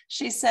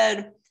she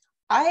said,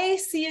 I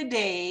see a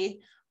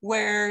day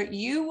where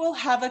you will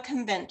have a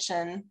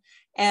convention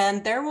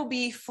and there will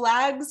be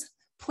flags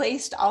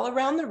placed all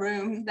around the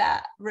room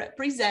that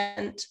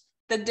represent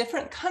the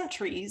different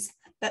countries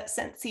that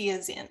Scentsy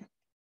is in.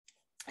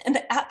 And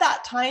at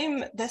that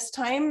time,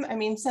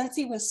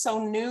 Scentsy was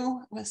so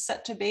new, was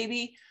such a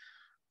baby.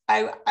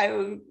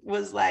 I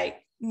was like,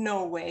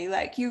 no way,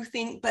 like, you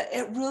think, but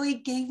it really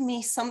gave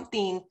me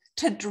something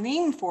to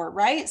dream for,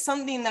 right?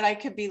 Something that I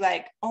could be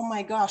like, oh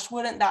my gosh,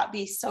 wouldn't that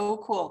be so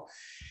cool?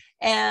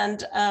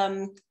 And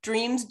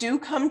dreams do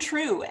come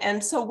true.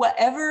 And so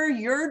whatever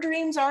your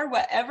dreams are,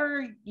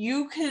 whatever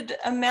you could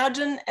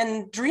imagine,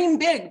 and dream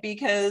big,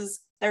 because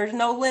there's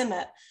no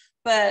limit.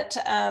 But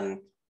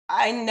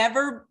I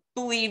never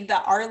believed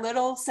that our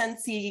little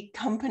Scentsy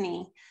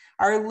company,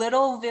 our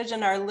little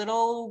vision, our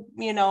little,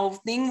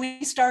 thing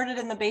we started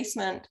in the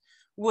basement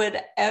would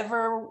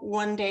ever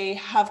one day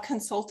have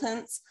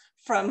consultants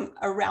from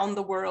around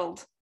the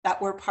world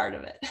that were part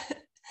of it.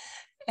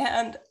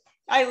 And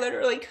I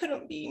literally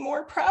couldn't be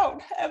more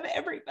proud of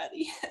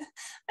everybody,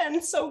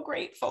 and so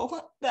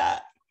grateful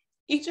that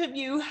each of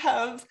you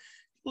have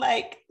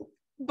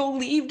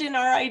believed in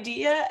our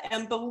idea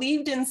and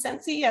believed in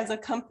Scentsy as a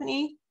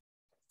company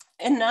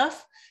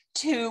enough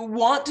to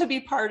want to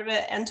be part of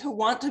it and to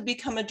want to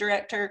become a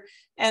director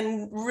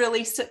and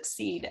really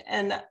succeed.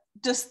 And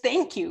just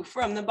thank you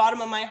from the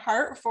bottom of my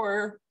heart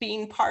for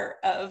being part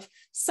of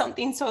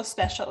something so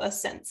special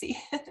as Scentsy.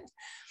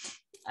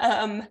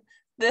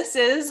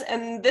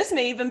 This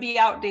may even be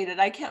outdated.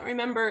 I can't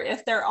remember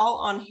if they're all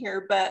on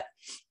here, but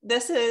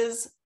this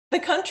is the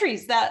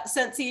countries that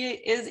Scentsy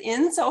is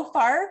in so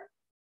far.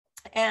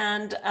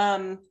 And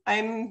I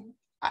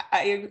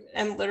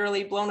am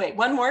literally blown away.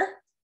 One more?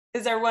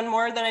 Is there one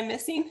more that I'm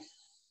missing?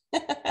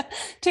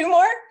 Two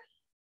more?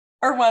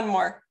 Or one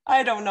more?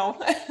 I don't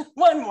know.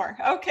 One more.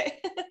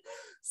 Okay.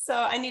 So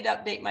I need to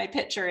update my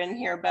picture in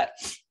here, but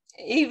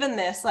even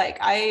this,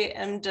 I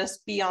am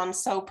just beyond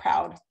so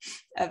proud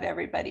of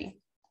everybody.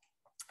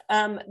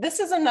 This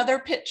is another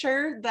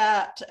picture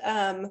that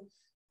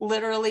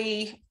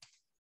literally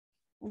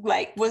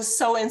was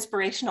so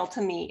inspirational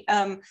to me.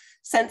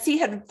 Scentsy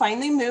had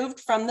finally moved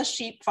from the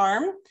sheep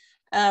farm.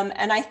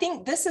 And I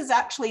think this is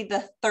actually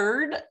the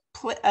third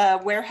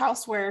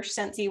warehouse where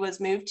Scentsy was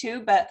moved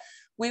to, but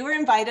we were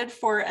invited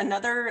for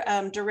another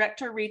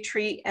director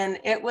retreat, and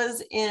it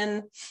was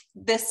in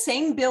this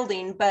same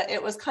building, but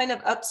it was kind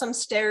of up some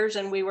stairs,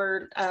 and we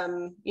were,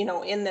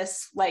 in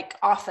this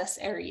office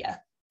area.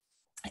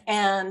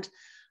 And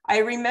I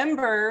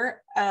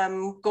remember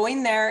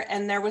going there,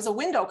 and there was a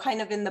window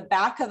kind of in the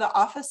back of the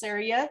office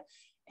area,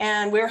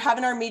 and we were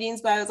having our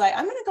meetings, but I was like,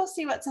 I'm going to go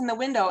see what's in the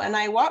window. And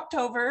I walked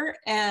over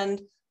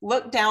and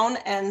looked down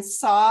and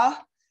saw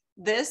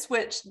this,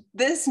 which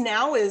this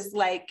now is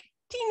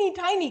teeny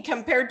tiny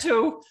compared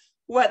to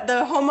what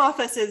the home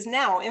office is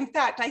now. In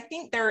fact, I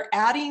think they're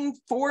adding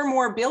 4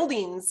 more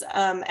buildings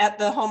at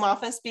the home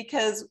office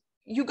because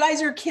you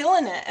guys are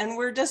killing it and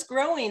we're just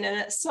growing, and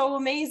it's so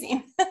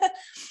amazing.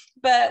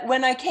 But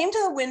when I came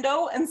to the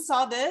window and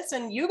saw this,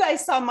 and you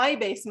guys saw my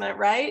basement,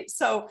 right?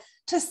 So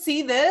to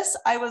see this,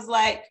 I was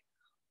like,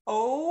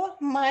 oh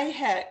my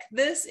heck,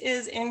 this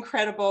is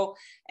incredible,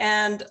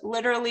 and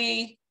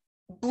literally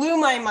blew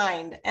my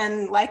mind.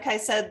 And like I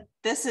said,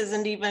 this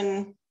isn't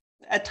even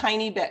a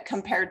tiny bit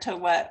compared to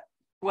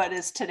what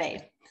is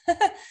today.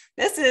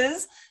 This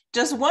is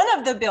just one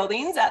of the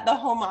buildings at the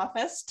home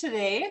office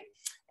today.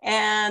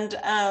 And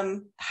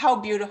how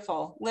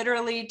beautiful,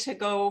 literally, to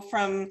go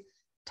from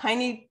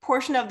tiny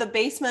portion of the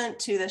basement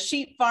to the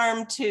sheep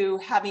farm to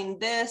having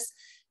this,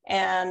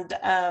 and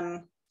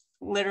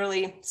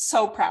literally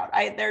so proud.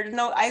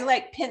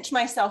 I pinch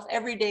myself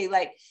every day.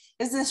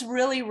 Is this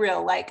really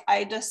real?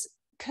 I just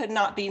could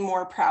not be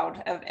more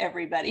proud of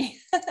everybody.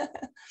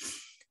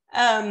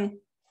 And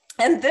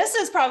this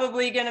is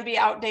probably going to be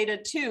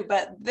outdated too,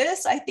 but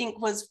this I think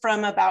was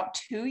from about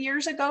 2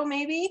 years ago,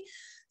 maybe.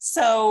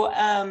 So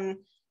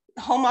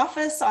home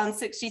office on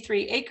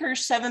 63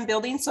 acres, 7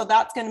 buildings. So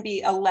that's going to be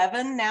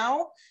 11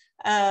 now.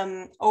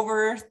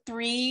 Over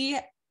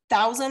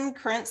 3,000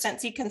 current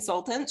Scentsy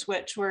consultants,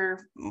 which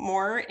were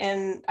more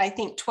in, I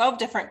think, 12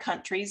 different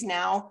countries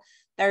now.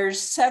 There's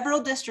several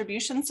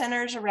distribution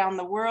centers around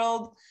the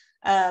world,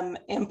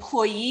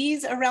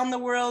 employees around the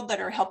world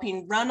that are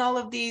helping run all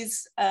of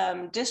these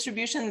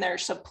distribution, their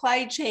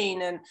supply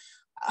chain. And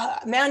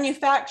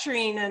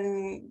manufacturing,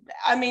 and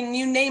I mean,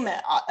 you name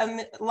it,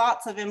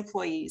 lots of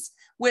employees,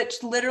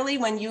 which literally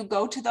when you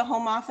go to the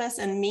home office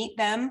and meet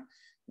them,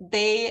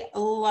 they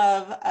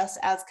love us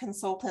as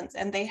consultants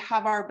and they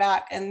have our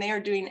back and they are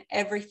doing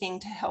everything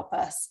to help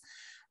us.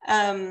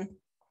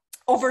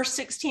 Over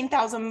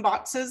 16,000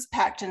 boxes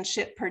packed and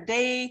shipped per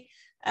day,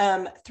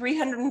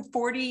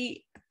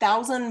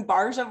 340,000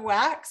 bars of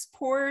wax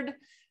poured,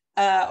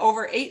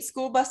 over 8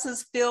 school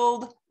buses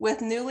filled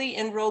with newly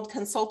enrolled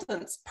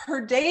consultants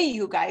per day,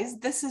 you guys.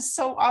 This is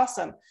so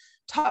awesome.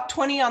 Top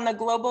 20 on the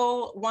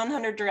Global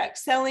 100 direct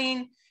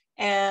selling,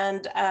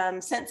 and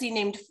Scentsy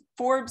named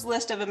Forbes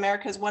list of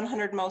America's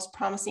 100 most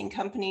promising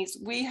companies.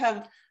 We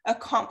have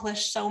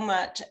accomplished so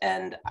much,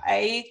 and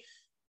I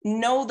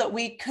know that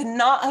we could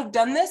not have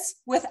done this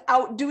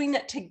without doing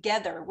it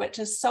together, which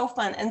is so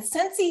fun. And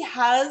Scentsy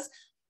has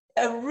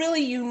a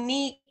really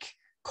unique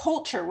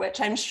culture,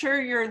 which I'm sure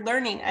you're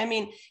learning. I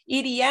mean,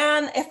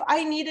 EdieAnne, if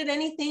I needed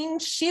anything,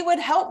 she would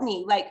help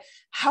me. Like,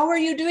 how are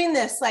you doing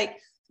this? Like,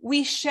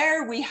 we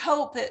share, we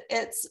help.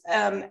 It's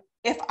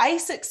if I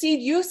succeed,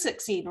 you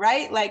succeed,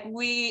 right? Like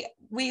we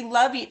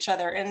love each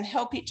other and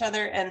help each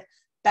other, and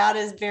that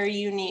is very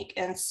unique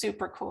and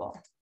super cool.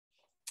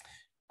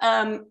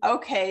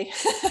 Okay,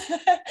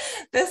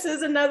 this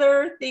is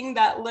another thing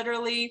that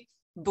literally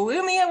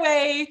blew me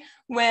away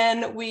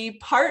when we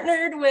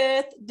partnered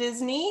with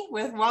Disney,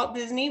 with Walt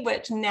Disney,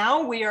 which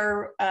now we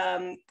are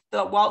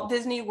the Walt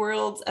Disney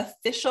World's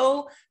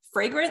official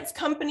fragrance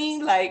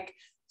company. Like,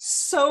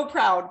 so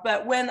proud.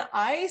 But when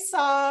I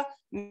saw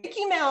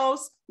Mickey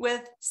Mouse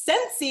with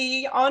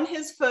Scentsy on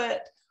his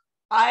foot,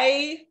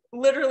 I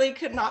literally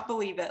could not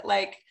believe it.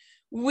 Like,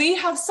 we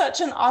have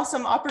such an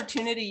awesome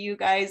opportunity, you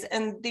guys,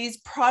 and these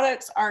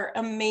products are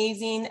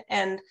amazing.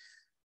 And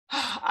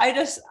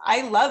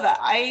I love it.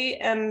 I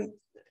am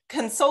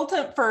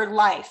consultant for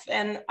life,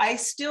 and I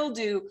still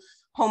do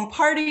home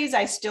parties.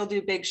 I still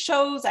do big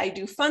shows. I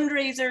do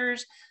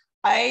fundraisers.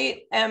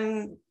 I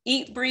am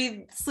eat,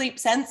 breathe, sleep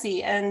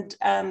Scentsy. And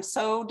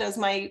so does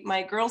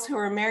my girls who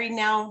are married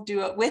now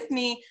do it with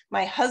me.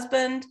 My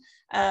husband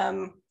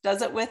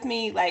does it with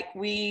me. Like,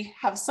 we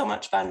have so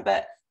much fun,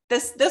 but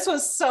this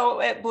was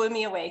so, it blew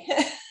me away.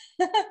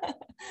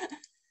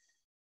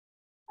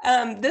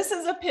 This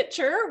is a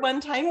picture one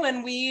time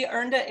when we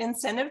earned an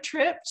incentive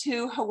trip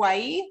to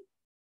Hawaii,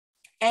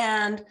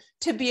 and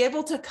to be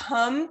able to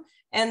come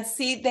and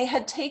see, they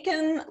had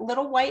taken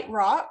little white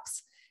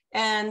rocks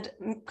and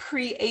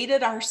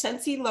created our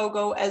Scentsy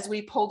logo as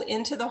we pulled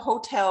into the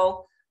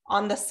hotel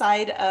on the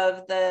side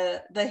of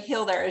the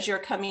hill there as you're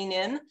coming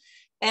in,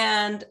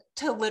 and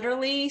to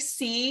literally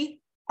see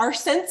our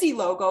Scentsy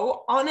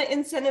logo on an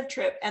incentive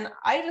trip. And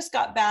I just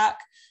got back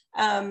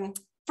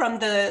from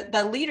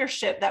the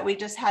leadership that we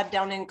just had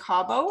down in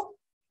Cabo.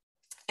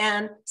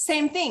 And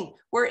same thing,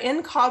 we're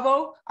in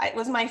Cabo. It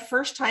was my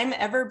first time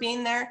ever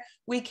being there.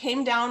 We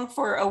came down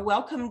for a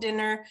welcome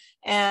dinner,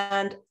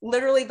 and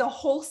literally the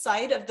whole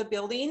side of the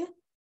building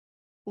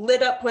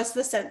lit up with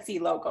the Scentsy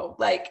logo.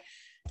 Like,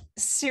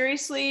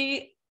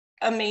 seriously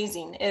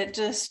amazing.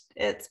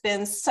 It's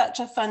been such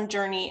a fun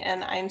journey,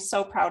 and I'm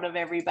so proud of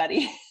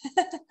everybody.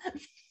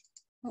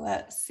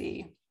 Let's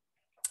see.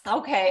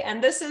 Okay,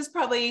 and this is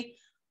probably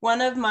one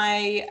of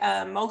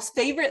my most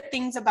favorite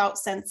things about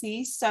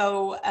Scentsy.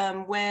 So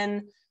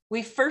when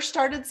we first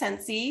started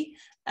Scentsy,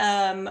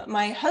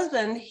 my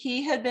husband,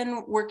 he had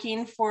been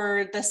working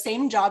for the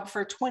same job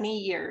for 20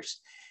 years.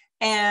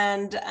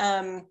 And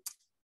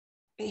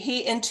he,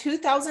 in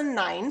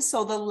 2009,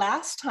 so the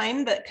last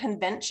time that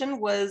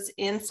convention was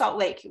in Salt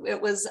Lake, it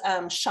was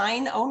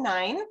Shine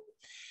 09.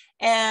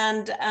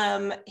 And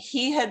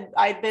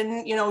I'd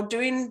been,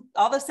 doing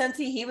all the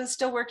Scentsy. He was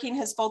still working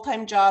his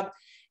full-time job.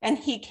 And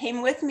he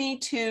came with me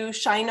to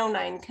Shine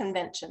 09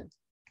 convention.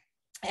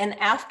 And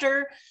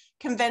after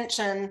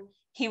convention,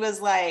 he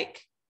was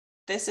like,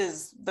 this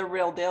is the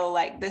real deal.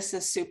 Like, this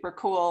is super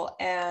cool.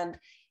 And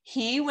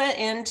he went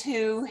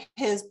into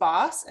his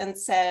boss and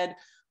said,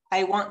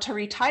 I want to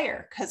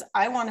retire because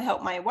I want to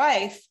help my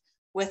wife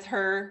with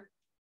her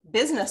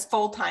business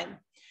full time.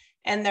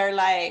 And they're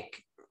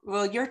like,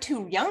 well, you're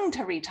too young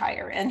to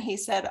retire. And he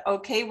said,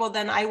 okay, well,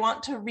 then I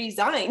want to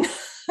resign.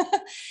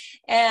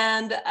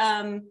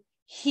 And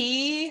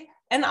he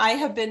and I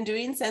have been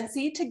doing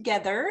Scentsy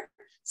together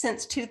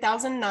since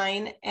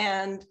 2009.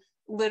 And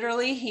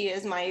literally, he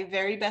is my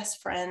very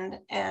best friend.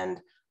 And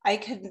I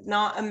could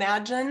not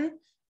imagine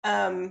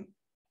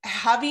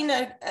having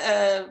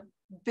a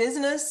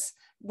business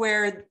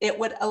where it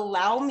would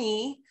allow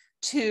me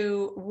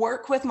to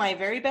work with my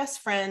very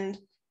best friend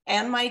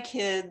and my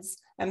kids,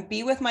 and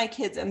be with my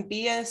kids and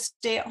be a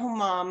stay-at-home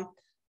mom,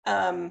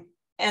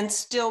 and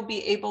still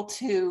be able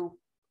to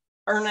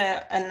earn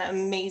an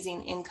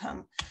amazing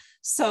income.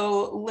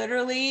 So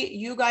literally,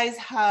 you guys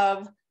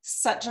have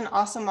such an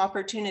awesome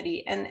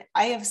opportunity. And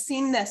I have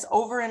seen this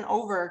over and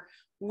over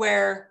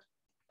where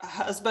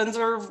husbands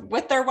are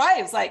with their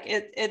wives. Like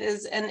it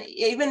is, and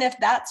even if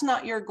that's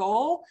not your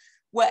goal,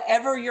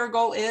 whatever your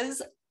goal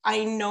is,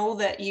 I know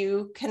that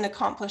you can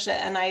accomplish it.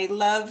 And I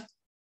love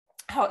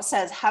how it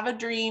says, have a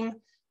dream,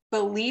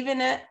 believe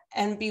in it,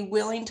 and be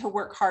willing to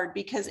work hard.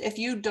 Because if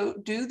you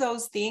don't do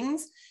those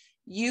things,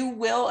 you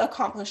will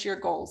accomplish your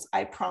goals.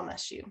 I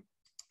promise you.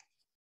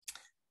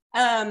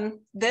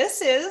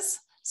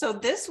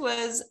 This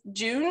was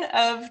June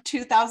of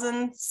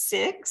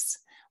 2006,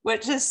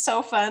 which is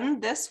so fun.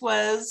 This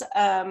was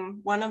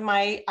one of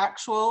my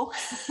actual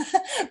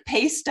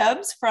pay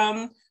stubs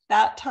from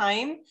that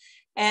time.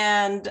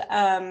 And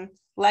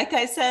like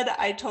I said,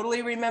 I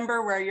totally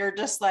remember where you're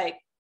just like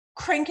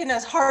cranking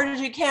as hard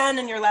as you can.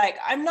 And you're like,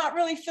 I'm not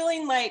really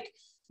feeling like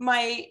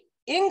my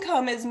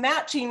income is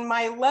matching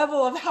my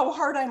level of how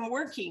hard I'm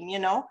working, you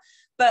know?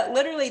 But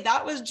literally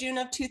that was June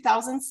of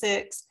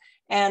 2006.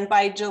 And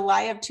by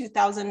July of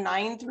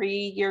 2009, 3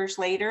 years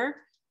later,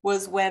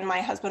 was when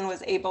my husband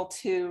was able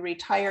to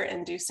retire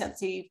and do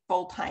Scentsy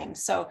full time.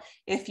 So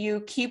if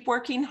you keep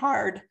working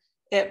hard,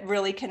 it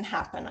really can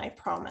happen, I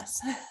promise.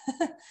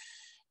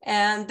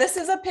 And this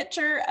is a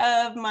picture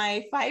of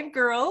my 5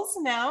 girls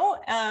now.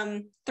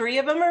 3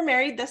 of them are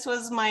married. This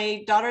was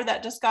my daughter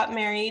that just got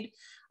married.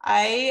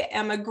 I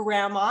am a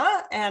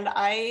grandma, and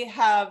I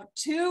have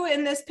 2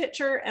 in this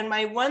picture, and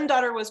my one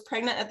daughter was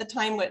pregnant at the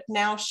time, but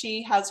now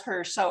she has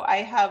hers. So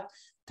I have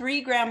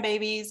 3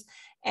 grandbabies.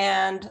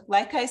 And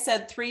like I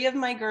said, 3 of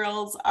my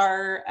girls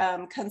are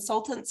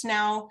consultants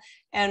now,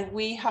 and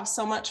we have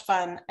so much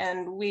fun,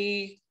 and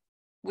we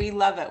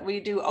love it. We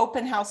do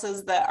open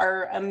houses that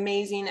are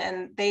amazing,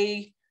 and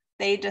they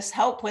just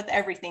help with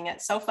everything.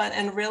 It's so fun.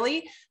 And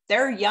really,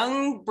 their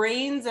young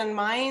brains and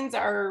minds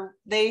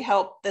they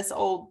help this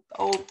old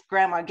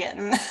grandma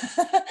getting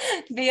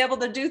be able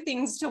to do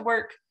things to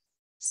work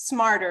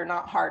smarter,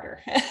 not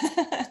harder.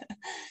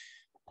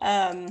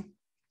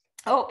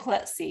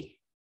 Let's see.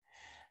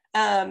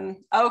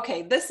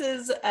 Okay, this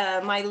is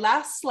my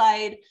last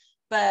slide,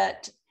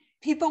 but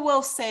people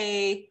will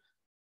say,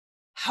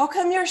 how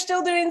come you're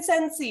still doing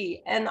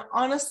Scentsy? And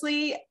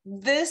honestly,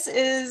 this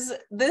is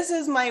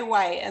my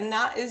why, and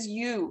that is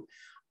you.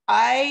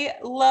 I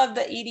love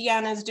that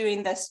EdieAnne is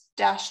doing this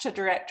Dash to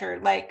Director.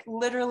 Like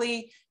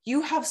literally,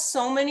 you have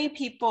so many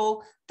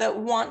people that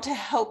want to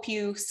help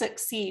you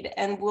succeed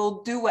and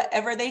will do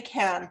whatever they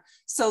can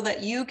so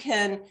that you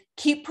can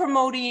keep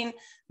promoting,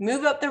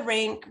 move up the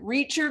rank,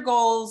 reach your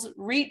goals,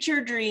 reach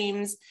your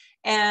dreams.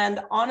 And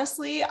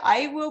honestly,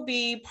 I will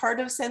be part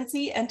of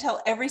Scentsy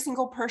until every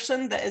single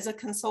person that is a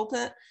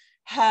consultant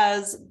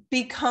has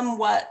become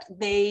what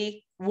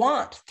they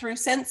want through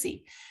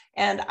Scentsy.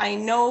 And I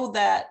know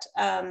that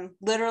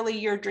literally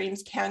your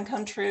dreams can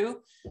come true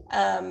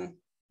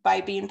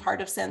by being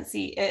part of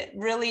Scentsy.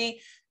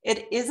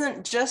 It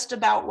isn't just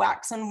about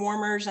wax and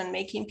warmers and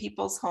making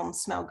people's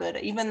homes smell good,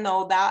 even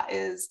though that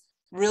is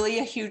really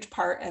a huge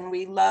part, and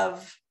we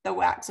love the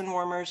wax and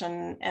warmers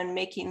and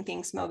making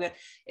things smell good.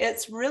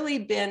 It's really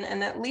been,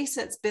 and at least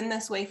it's been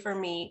this way for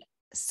me,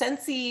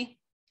 Scentsy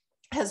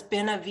has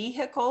been a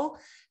vehicle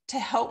to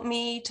help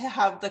me to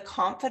have the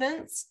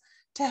confidence,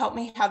 to help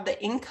me have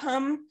the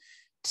income,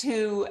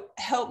 to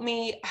help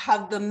me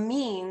have the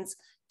means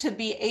to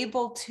be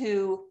able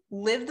to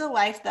live the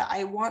life that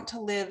I want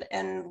to live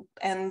and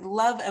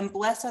love and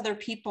bless other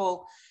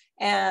people.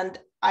 And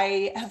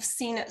I have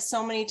seen it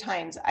so many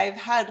times. I've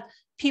had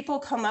people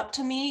come up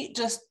to me,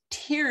 just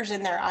tears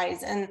in their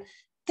eyes, and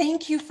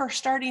thank you for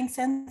starting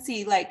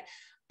Scentsy. Like,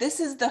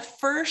 this is the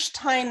first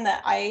time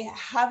that I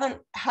haven't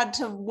had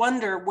to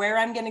wonder where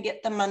I'm going to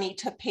get the money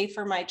to pay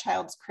for my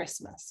child's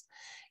Christmas,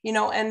 you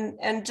know,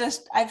 and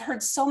just, I've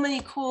heard so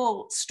many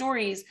cool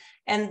stories,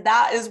 and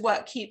that is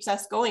what keeps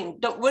us going.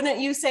 Wouldn't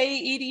you say,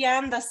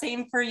 EdieAnne, the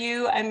same for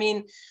you? I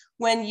mean,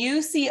 when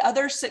you see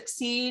others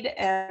succeed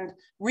and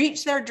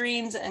reach their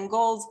dreams and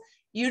goals,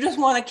 you just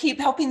want to keep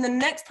helping the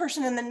next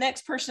person and the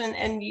next person.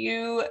 And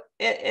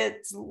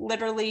it's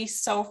literally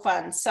so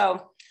fun.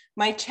 So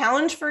my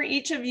challenge for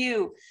each of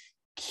you,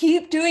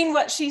 keep doing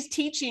what she's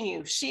teaching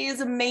you. She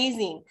is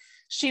amazing.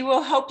 She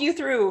will help you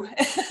through.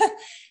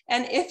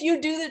 And if you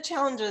do the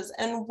challenges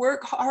and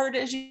work hard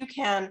as you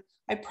can,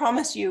 I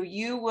promise you,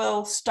 you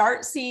will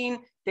start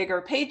seeing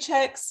bigger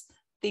paychecks.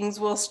 Things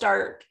will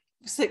start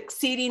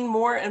succeeding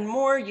more and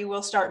more. You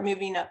will start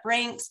moving up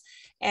ranks,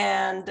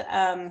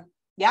 and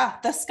yeah,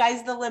 the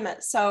sky's the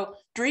limit. So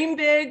dream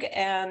big.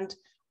 And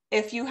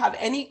if you have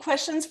any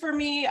questions for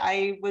me,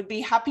 I would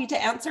be happy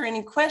to answer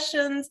any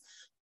questions.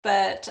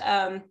 But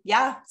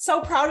yeah,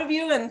 so proud of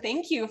you, and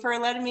thank you for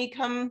letting me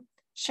come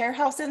share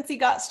how Scentsy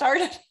got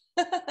started.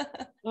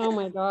 Oh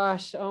my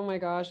gosh. Oh my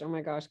gosh. Oh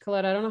my gosh.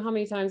 Colette, I don't know how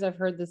many times I've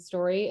heard this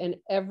story, and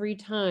every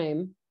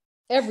time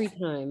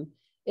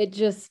it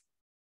just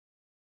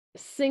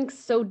sinks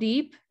so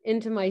deep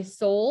into my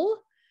soul,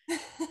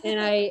 and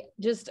I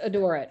just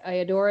adore it. I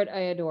adore it. I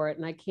adore it.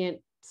 And I can't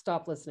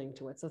stop listening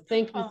to it. So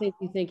thank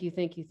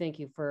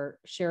you for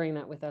sharing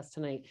that with us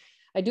tonight.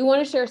 I do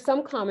want to share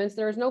some comments.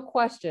 There's no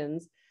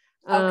questions.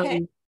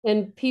 Okay.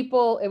 And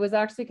people, it was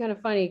actually kind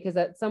of funny because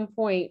at some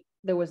point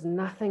there was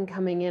nothing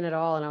coming in at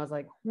all. And I was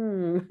like,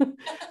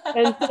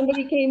 And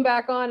somebody came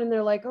back on and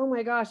they're like, oh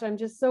my gosh, I'm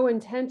just so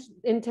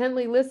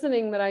intently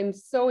listening that I'm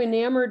so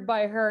enamored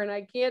by her. And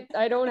I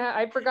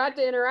forgot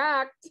to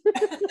interact.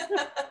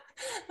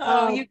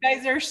 Oh, you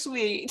guys are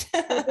sweet.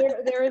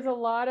 there is a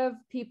lot of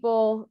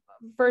people.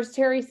 First,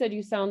 Terry said,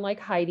 you sound like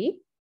Heidi.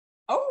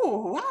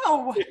 Oh,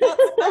 wow.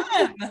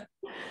 That's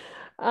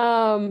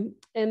fun.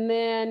 And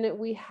then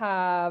we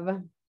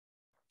have,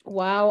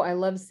 wow, I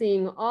love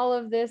seeing all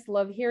of this.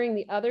 Love hearing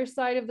the other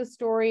side of the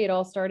story. It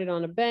all started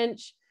on a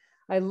bench.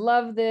 I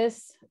love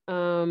this.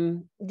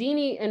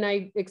 Deanie, and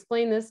I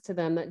explained this to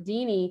them, that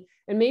Deanie,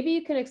 and maybe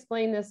you can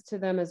explain this to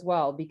them as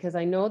well, because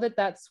I know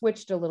that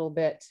switched a little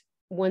bit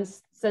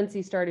once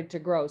Scentsy started to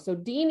grow. So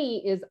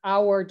Deanie is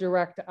our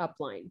direct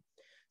upline.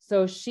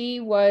 So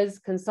she was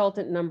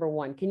consultant number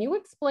 1. Can you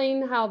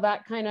explain how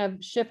that kind of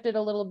shifted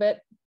a little bit?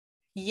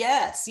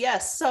 Yes.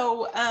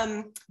 So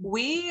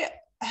we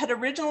had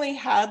originally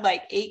had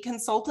like 8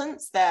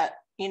 consultants that,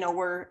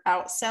 were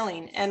out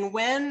selling. And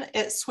when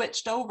it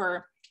switched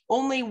over,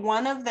 only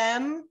one of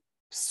them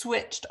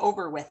switched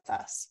over with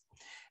us.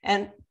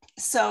 And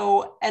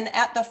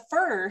at the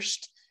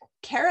first,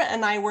 Kara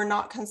and I were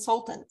not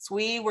consultants.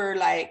 We were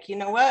like, you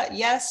know what?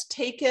 Yes,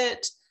 take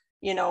it,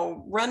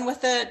 run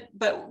with it.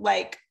 But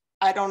like,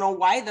 I don't know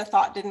why the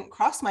thought didn't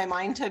cross my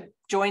mind to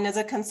join as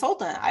a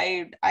consultant.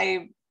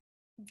 I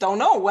don't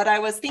know what I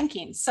was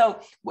thinking. So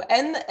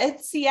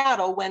at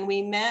Seattle, when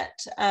we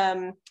met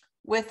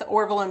with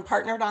Orville and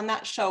partnered on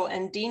that show,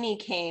 and Deanie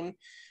came,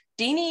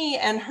 Deanie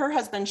and her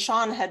husband,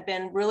 Sean, had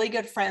been really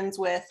good friends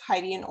with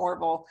Heidi and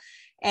Orville.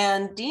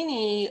 And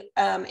Deanie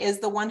is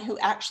the one who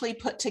actually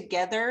put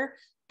together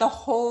the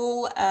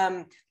whole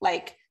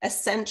like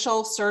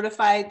essential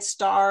certified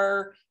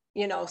star,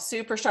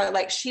 superstar,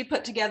 like she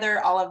put together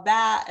all of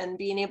that, and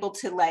being able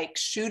to like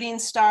shooting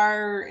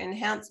star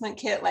enhancement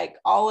kit, like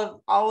all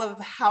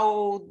of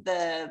how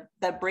the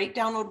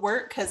breakdown would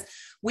work. Because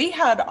we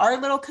had our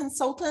little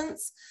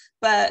consultants,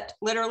 but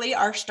literally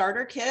our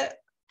starter kit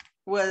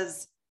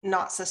was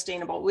not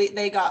sustainable.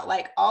 They got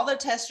like all the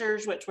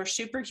testers, which were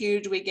super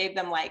huge. We gave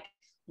them like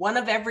one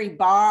of every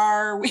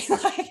bar.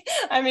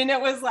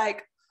 It was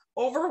like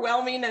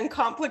overwhelming and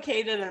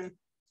complicated.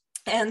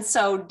 And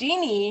so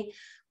Deanie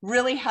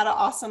really had an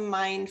awesome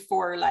mind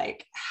for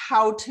like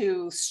how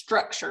to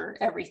structure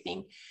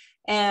everything.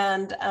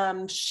 And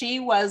she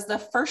was the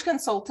first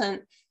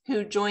consultant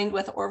who joined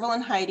with Orville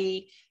and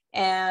Heidi.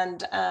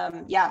 And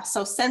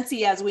so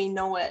Scentsy as we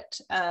know it,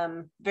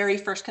 very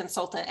first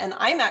consultant. And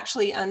I'm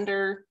actually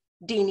under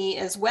Deanie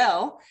as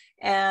well.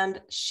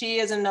 And she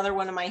is another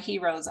one of my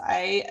heroes.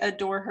 I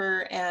adore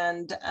her.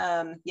 And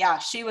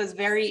she was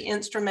very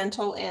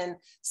instrumental in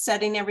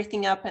setting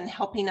everything up and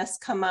helping us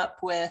come up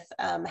with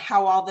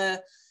how all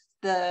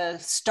the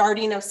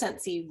starting of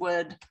Scentsy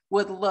would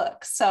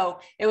look. So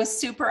it was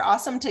super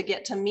awesome to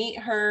get to meet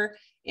her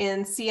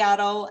in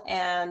Seattle.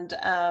 And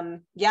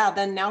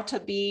then now to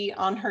be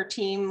on her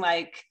team,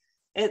 like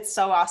it's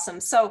so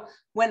awesome. So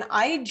when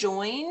I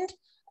joined,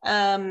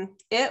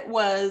 it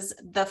was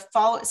the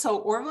fall. So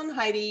Orville and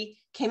Heidi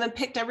came and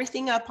picked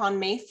everything up on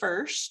May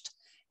 1st.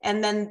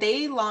 And then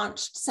they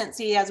launched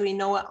Scentsy as we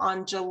know it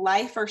on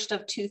July 1st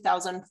of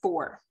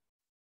 2004.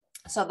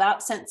 So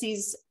that's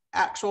Scentsy's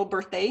actual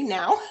birthday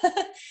now.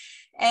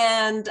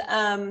 And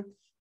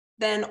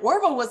then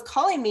Orville was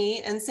calling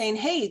me and saying,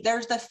 hey,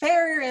 there's the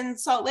fair in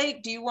Salt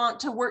Lake. Do you want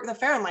to work the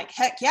fair? I'm like,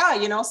 heck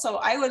yeah. So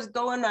I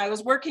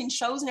was working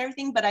shows and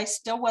everything, but I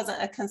still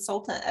wasn't a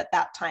consultant at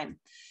that time.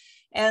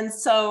 And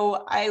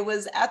so I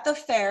was at the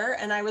fair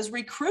and I was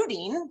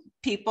recruiting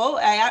people.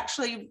 I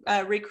actually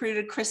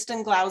recruited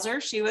Kristen Glauser.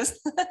 She was,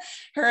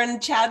 her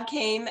and Chad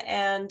came.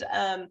 And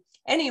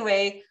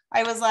anyway,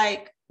 I was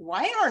like,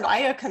 why aren't I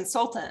a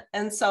consultant?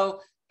 And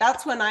so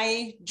that's when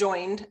I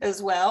joined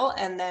as well.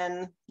 And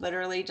then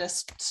literally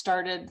just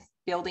started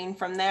building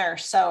from there.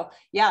 So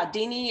yeah,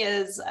 Deanie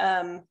is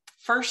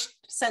first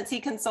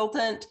Scentsy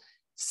consultant,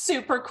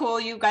 super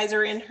cool. You guys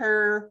are in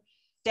her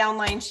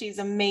downline. She's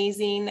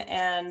amazing.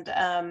 And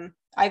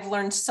I've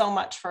learned so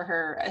much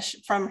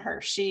from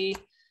her. She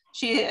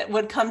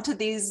would come to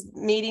these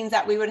meetings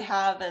that we would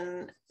have.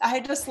 And I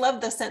just love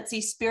the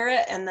Scentsy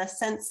spirit and the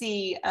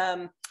Scentsy,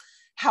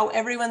 how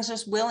everyone's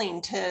just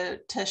willing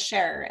to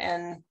share.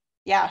 And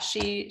yeah,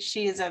 she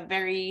is a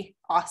very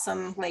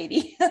awesome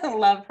lady.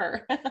 Love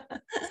her.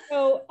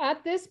 So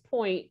at this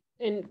point,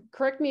 and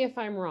correct me if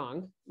I'm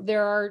wrong,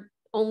 there are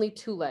only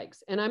 2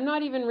 legs. And I'm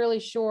not even really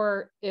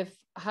sure if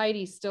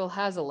Heidi still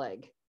has a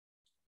leg.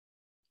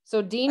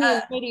 So Deanie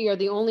and Heidi are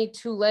the only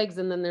 2 legs.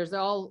 And then there's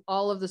all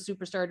of the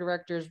superstar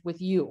directors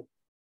with you.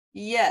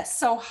 Yes.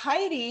 So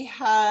Heidi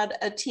had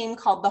a team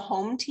called the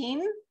Home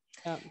Team.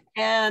 Oh.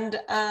 And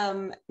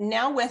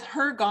now with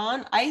her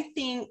gone, I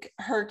think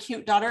her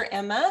cute daughter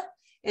Emma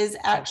is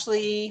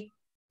actually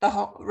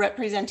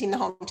representing the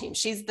Home Team.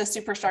 She's the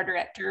superstar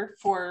director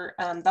for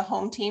the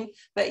Home Team.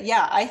 But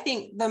yeah, I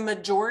think the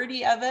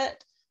majority of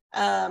it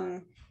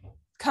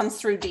comes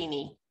through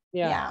Deanie.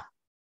 Yeah.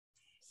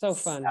 So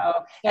fun.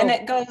 And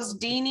it goes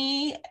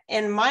Deanie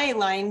in my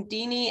line,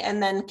 Deanie,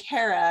 and then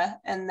Kara,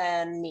 and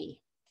then me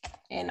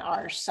in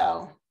ours.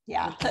 So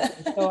yeah.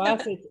 So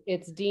us,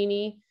 it's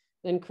Deanie,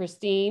 then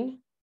Christine.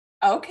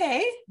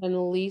 Okay.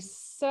 Then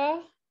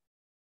Lisa.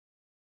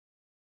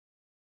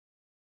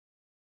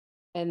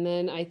 And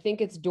then I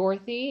think it's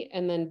Dorothy,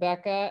 and then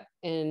Becca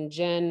and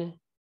Jen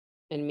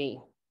and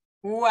me.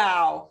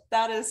 Wow,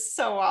 that is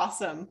so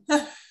awesome.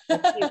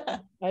 I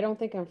don't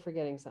think I'm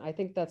forgetting. I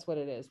think that's what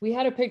it is. We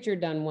had a picture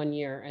done one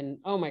year, and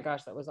oh my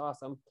gosh, that was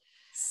awesome.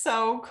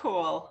 So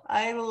cool.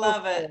 I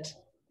love it.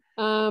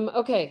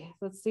 Okay,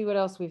 let's see what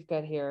else we've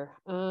got here.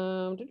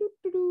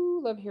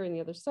 Love hearing the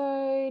other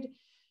side.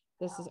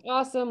 This is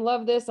awesome.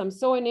 Love this. I'm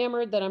so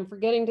enamored that I'm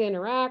forgetting to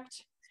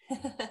interact.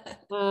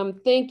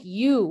 Thank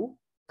you,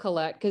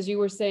 Colette, because you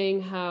were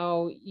saying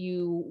how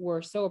you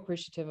were so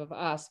appreciative of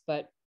us,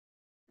 but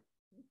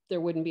there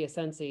wouldn't be a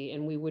Scentsy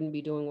and we wouldn't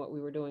be doing what we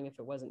were doing if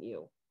it wasn't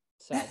you.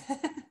 So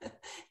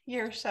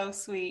you're so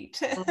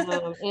sweet.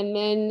 And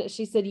then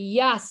she said,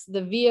 yes,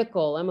 the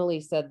vehicle.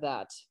 Emily said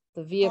that.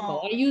 The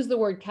vehicle. I use the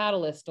word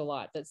catalyst a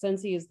lot, that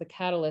Scentsy is the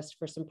catalyst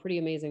for some pretty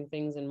amazing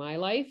things in my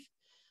life.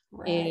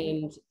 Right.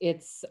 And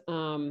it's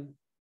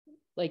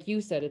like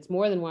you said, it's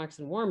more than wax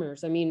and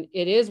warmers. I mean,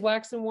 it is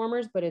wax and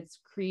warmers, but it's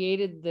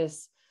created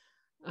this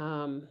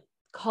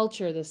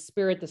culture, this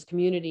spirit, this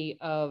community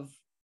of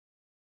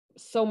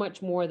so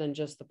much more than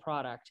just the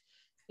product.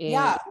 And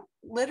yeah,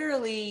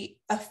 literally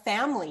a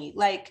family.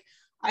 Like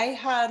I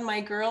had my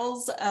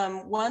girls,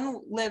 one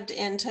lived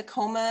in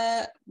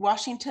Tacoma,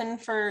 Washington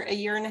for 1.5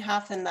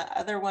 years, and the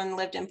other one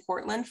lived in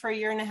Portland for 1.5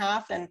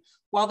 years. And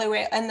while they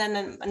were, and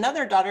then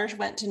another daughter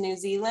went to New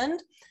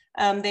Zealand.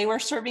 They were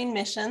serving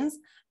missions.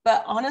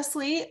 But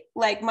honestly,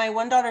 like my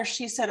one daughter,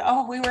 she said,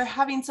 oh, we were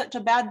having such a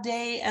bad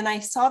day. And I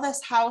saw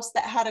this house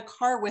that had a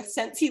car with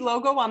Scentsy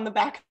logo on the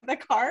back of the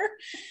car.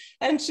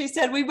 And she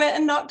said, we went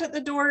and knocked at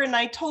the door and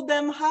I told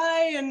them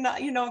hi. And,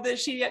 you know, that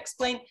she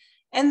explained.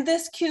 And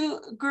this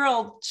cute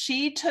girl,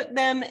 she took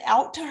them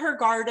out to her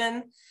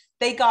garden.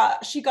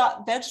 She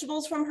got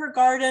vegetables from her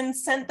garden,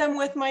 sent them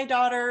with my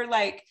daughter.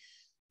 Like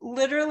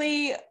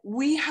literally,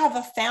 we have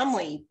a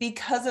family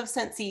because of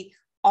Scentsy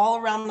all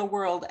around the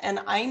world. And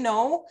I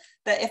know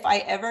that if I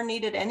ever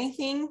needed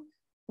anything,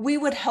 we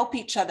would help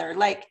each other.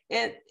 Like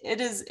it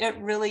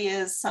really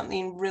is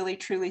something really,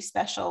 truly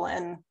special.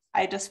 And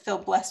I just feel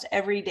blessed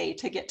every day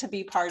to get to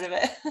be part of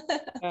it.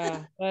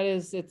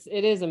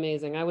 It is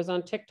amazing. I was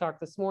on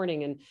TikTok this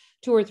morning and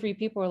 2 or 3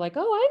 people were like,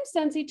 oh,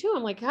 I'm Scentsy too.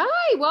 I'm like,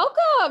 hi,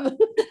 welcome.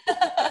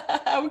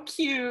 How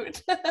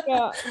cute.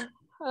 Yeah.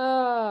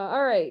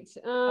 All right.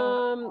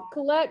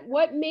 Colette,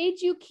 what made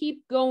you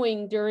keep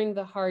going during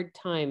the hard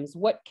times?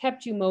 What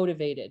kept you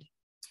motivated?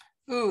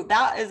 Ooh,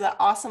 that is an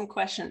awesome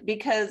question,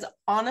 because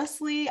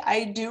honestly,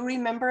 I do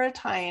remember a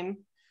time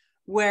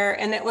where,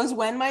 and it was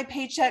when my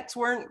paychecks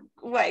weren't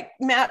like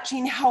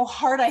matching how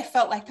hard I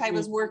felt like I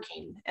was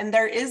working. And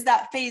there is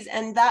that phase,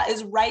 and that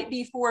is right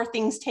before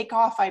things take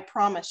off, I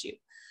promise you.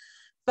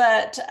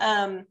 But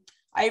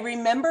I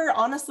remember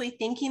honestly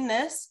thinking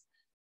this,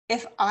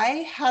 if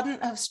I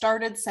hadn't have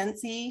started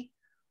Scentsy,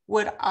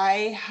 would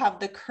I have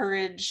the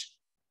courage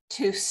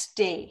to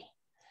stay?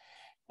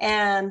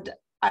 And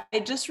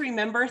I just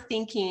remember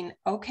thinking,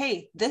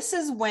 okay, this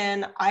is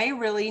when I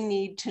really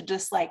need to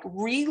just like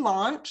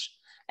relaunch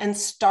and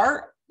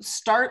start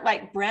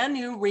like brand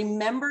new,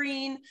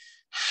 remembering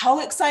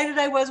how excited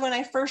I was when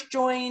I first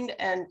joined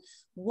and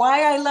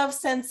why I love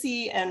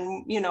Scentsy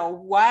and, you know,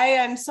 why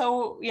I'm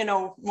so, you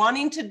know,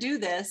 wanting to do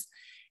this.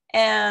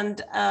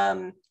 And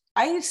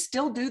I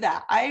still do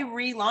that. I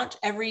relaunch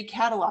every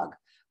catalog.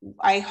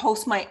 I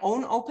host my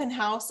own open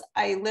house.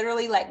 I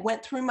literally like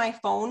went through my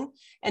phone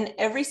and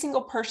every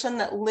single person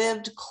that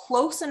lived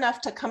close enough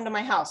to come to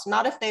my house,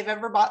 not if they've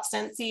ever bought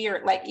Scentsy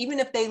or like, even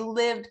if they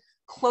lived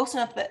close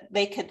enough that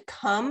they could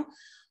come,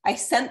 I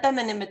sent them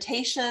an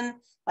invitation,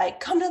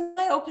 like come to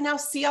my open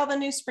house, see all the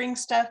new spring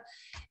stuff.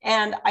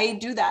 And I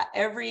do that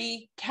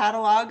every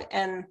catalog.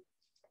 And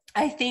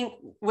I think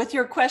with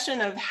your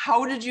question of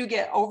how did you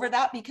get over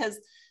that? Because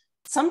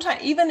sometime,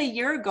 even 1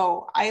 year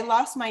ago, I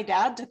lost my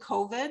dad to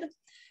COVID.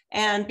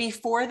 And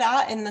before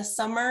that, in the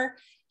summer,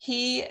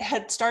 he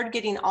had started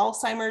getting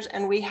Alzheimer's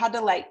and we had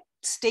to like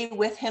stay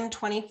with him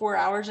 24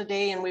 hours a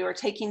day and we were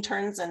taking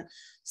turns. And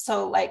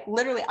so like,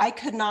 literally I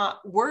could not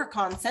work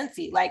on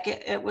Scentsy. Like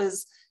it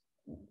was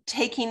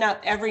taking up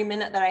every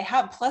minute that I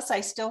have. Plus I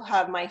still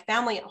have my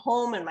family at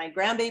home and my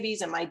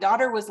grandbabies, and my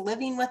daughter was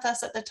living with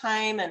us at the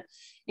time. And,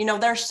 you know,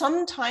 there's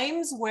some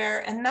times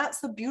where, and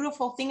that's the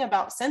beautiful thing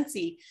about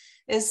Scentsy,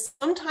 is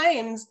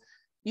sometimes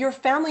your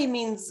family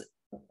means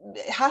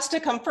it has to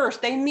come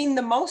first. They mean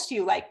the most to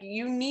you, like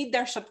you need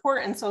their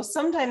support. And so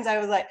sometimes I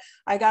was like,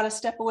 I got to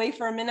step away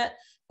for a minute,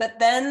 but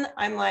then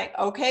I'm like,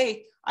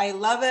 okay, I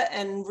love it,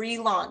 and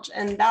relaunch.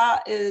 And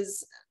that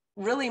is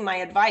really my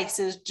advice,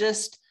 is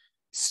just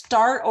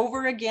start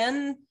over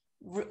again,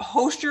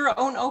 host your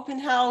own open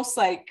house,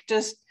 like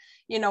just,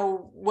 you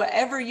know,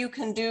 whatever you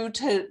can do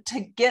to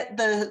get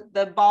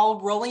the ball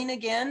rolling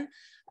again.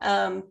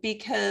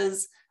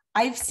 Because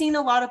I've seen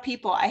a lot of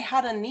people. I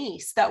had a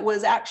niece that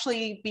was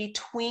actually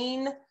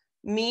between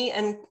me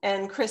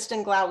and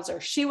Kristen Glauser.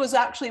 She was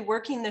actually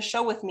working the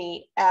show with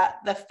me at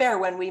the fair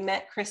when we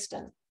met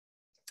Kristen.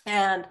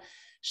 And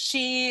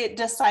she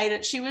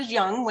decided, she was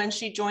young when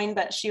she joined,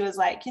 but she was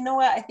like, you know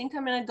what, I think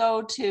I'm going to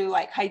go to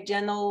like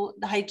the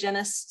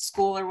hygienist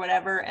school or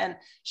whatever. And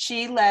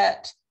she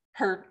let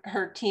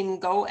her team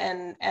go,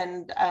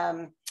 and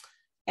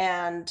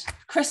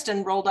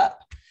Kristen rolled up,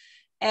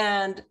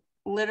 and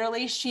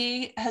literally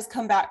she has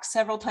come back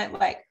several times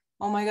like,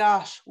 oh my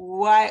gosh,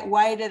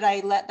 why did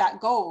I let that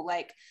go?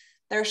 Like,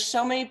 there's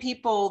so many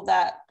people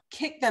that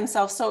kick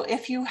themselves. So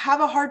if you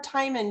have a hard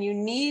time and you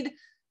need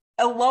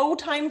a low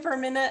time for a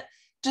minute,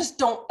 just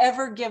don't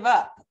ever give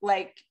up.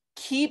 Like,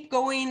 keep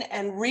going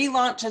and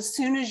relaunch as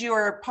soon as you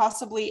are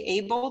possibly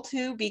able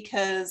to,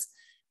 because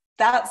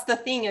that's the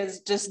thing,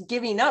 is just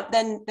giving up.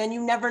 Then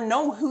you never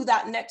know who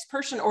that next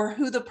person or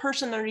who the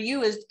person under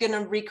you is going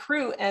to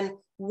recruit and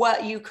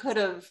what you could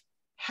have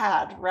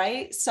had.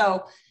 Right.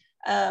 So,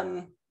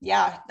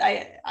 yeah,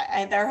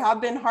 I there have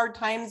been hard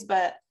times,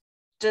 but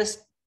just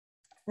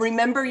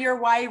remember your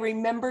why,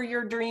 remember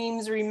your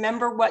dreams,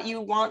 remember what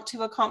you want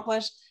to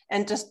accomplish,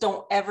 and just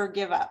don't ever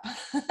give up.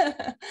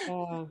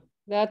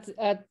 That's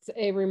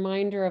a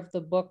reminder of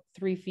the book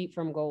 3 Feet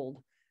from Gold.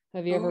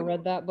 Have you ever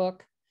read that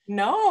book?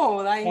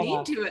 No, I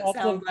need to. It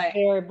sounds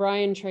like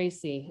Brian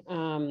Tracy.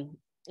 And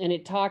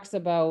it talks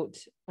about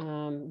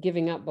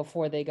giving up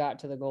before they got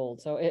to the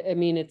gold. So I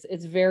mean,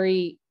 it's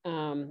very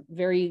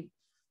very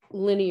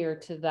linear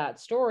to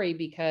that story,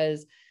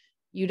 because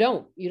you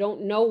don't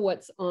know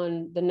what's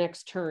on the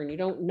next turn. You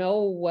don't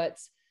know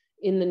what's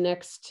in the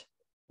next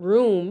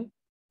room,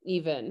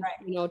 even,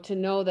 right. You know, to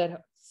know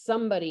that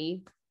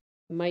somebody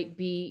might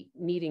be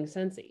needing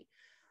Scentsy.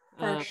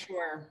 For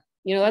sure.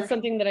 You know, that's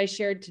something that I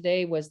shared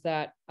today, was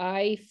that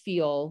I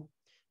feel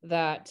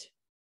that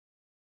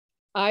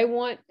I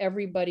want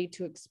everybody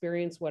to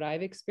experience what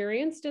I've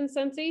experienced in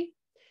Scentsy.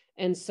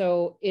 And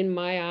so in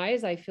my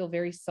eyes, I feel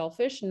very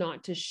selfish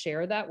not to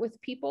share that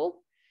with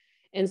people.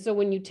 And so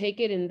when you take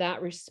it in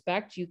that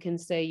respect, you can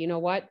say, you know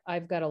what,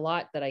 I've got a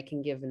lot that I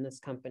can give in this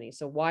company.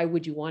 So why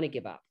would you want to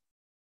give up?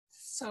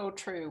 So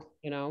true.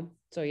 You know,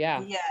 so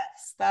yeah.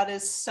 Yes, that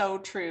is so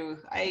true.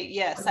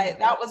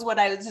 That was what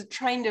I was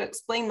trying to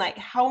explain, like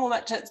how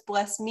much it's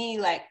blessed me.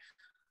 Like,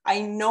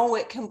 I know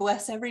it can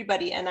bless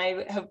everybody, and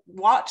I have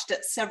watched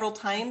it several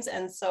times.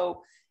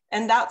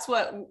 And that's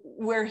what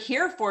we're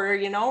here for,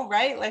 you know,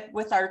 right? Like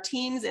with our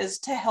teams, is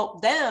to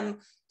help them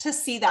to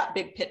see that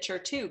big picture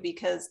too,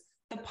 because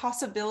the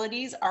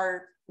possibilities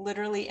are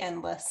literally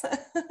endless.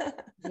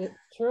 It's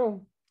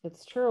true.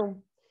 It's true.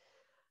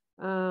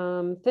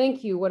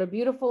 Thank you. What a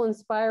beautiful,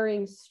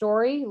 inspiring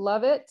story.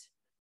 Love it.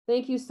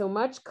 Thank you so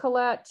much,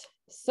 Colette.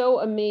 So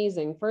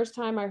amazing. First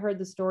time I heard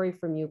the story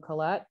from you,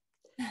 Colette.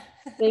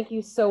 Thank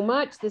you so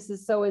much. This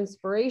is so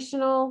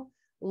inspirational.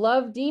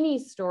 Love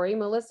Deanie's story.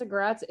 Melissa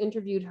Gratz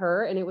interviewed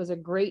her, and it was a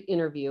great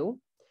interview.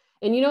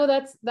 And you know,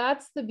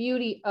 that's the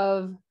beauty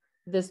of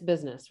this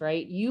business,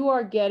 right? You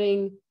are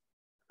getting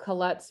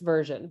Colette's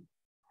version.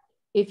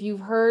 If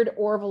you've heard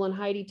Orville and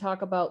Heidi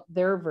talk about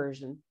their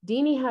version,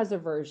 Deanie has a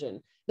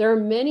version. There are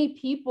many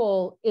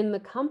people in the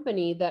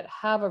company that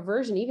have a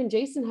version. Even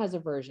Jason has a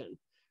version,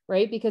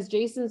 right? Because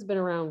Jason's been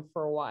around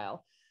for a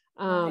while.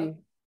 Right.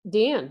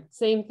 Dan,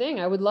 same thing.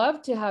 I would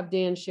love to have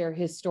Dan share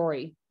his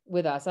story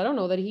with us. I don't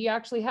know that he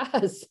actually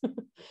has.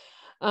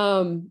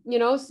 You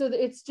know, so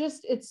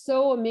it's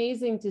so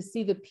amazing to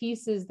see the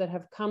pieces that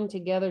have come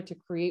together to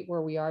create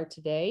where we are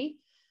today,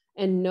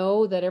 and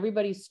know that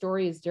everybody's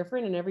story is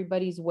different and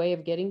everybody's way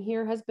of getting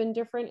here has been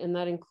different. And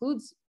that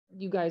includes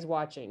you guys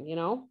watching, you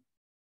know.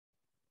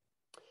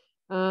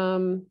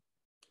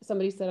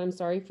 Somebody said, I'm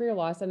sorry for your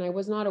loss. And I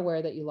was not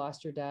aware that you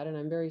lost your dad. And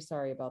I'm very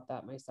sorry about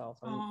that myself.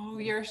 Oh,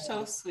 you're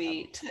so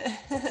sweet.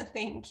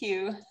 Thank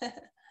you.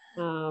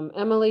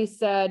 Emily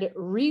said,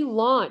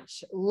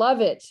 relaunch. Love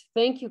it.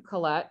 Thank you,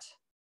 Colette.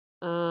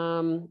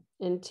 And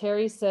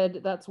Terry said,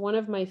 that's one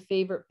of my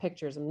favorite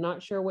pictures. I'm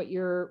not sure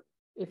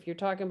if you're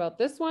talking about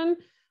this one,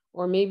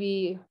 or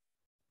maybe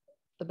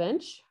the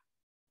bench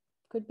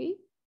could be.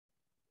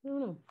 I don't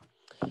know.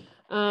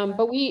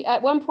 But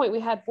at one point we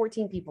had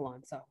 14 people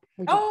on. So.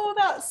 Oh,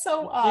 that's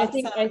so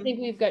awesome. I think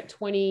we've got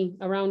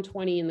around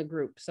 20 in the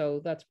group. So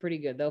that's pretty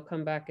good. They'll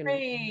come back and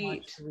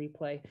watch the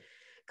replay.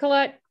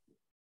 Colette,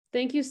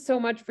 thank you so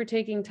much for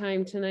taking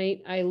time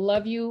tonight. I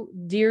love you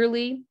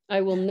dearly.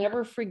 I will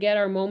never forget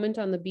our moment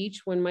on the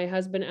beach when my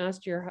husband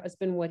asked your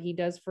husband what he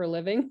does for a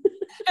living.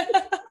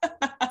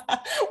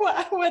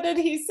 What did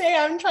he say?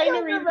 I'm trying to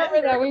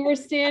remember that. We were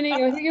standing,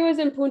 I think it was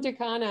in Punta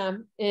Cana,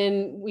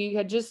 and we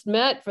had just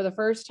met for the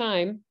first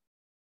time.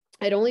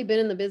 I'd only been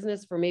in the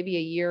business for maybe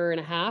a year and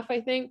a half,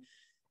 I think.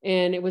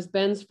 And it was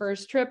Ben's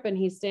first trip, and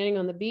he's standing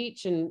on the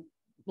beach, and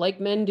like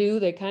men do,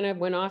 they kind of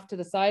went off to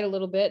the side a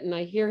little bit, and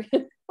I hear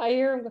him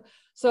go,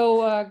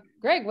 so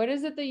Greg, what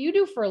is it that you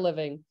do for a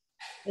living?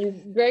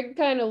 And Greg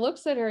kind of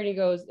looks at he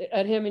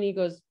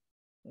goes,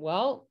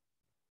 well,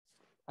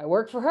 I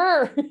work for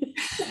her.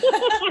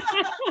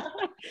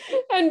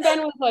 And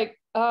Ben was like,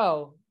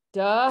 oh,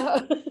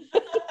 duh.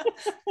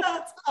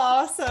 That's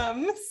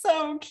awesome.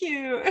 So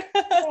cute.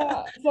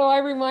 Yeah. So I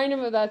remind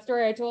him of that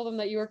story. I told him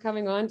that you were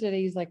coming on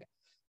today. He's like,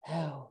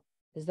 oh,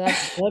 is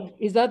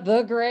that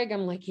the Greg?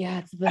 I'm like, yeah,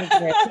 it's the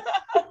Greg.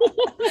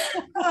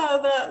 Oh,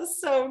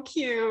 that's so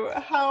cute.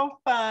 How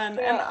fun.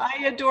 Yeah. And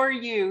I adore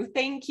you.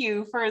 Thank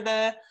you for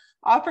the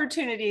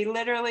opportunity.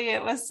 Literally,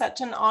 it was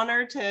such an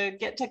honor to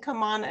get to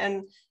come on,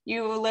 and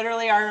you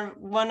literally are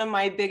one of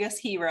my biggest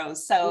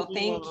heroes. So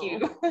thank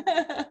you.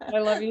 I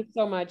love you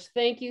so much.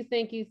 Thank you,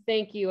 thank you,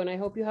 thank you. And I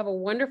hope you have a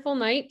wonderful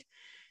night.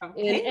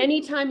 Okay. And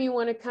anytime you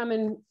want to come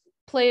and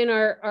play in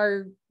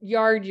our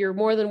yard, you're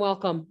more than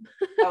welcome.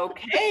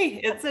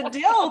 Okay, it's a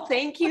deal.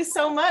 Thank you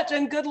so much,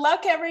 and good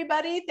luck,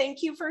 everybody.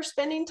 Thank you for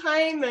spending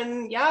time,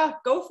 and yeah,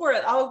 go for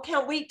it. I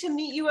can't wait to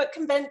meet you at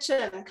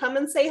convention. Come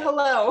and say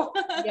hello.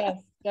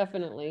 Yes,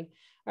 definitely.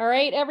 All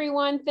right,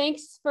 everyone.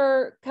 Thanks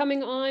for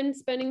coming on,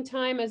 spending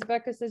time. As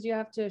Becca says, you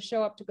have to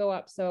show up to go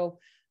up. So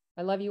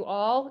I love you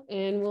all,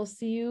 and we'll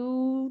see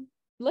you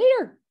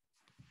later.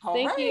 All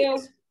Thank right. you.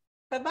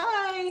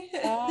 Bye-bye.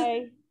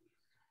 Bye.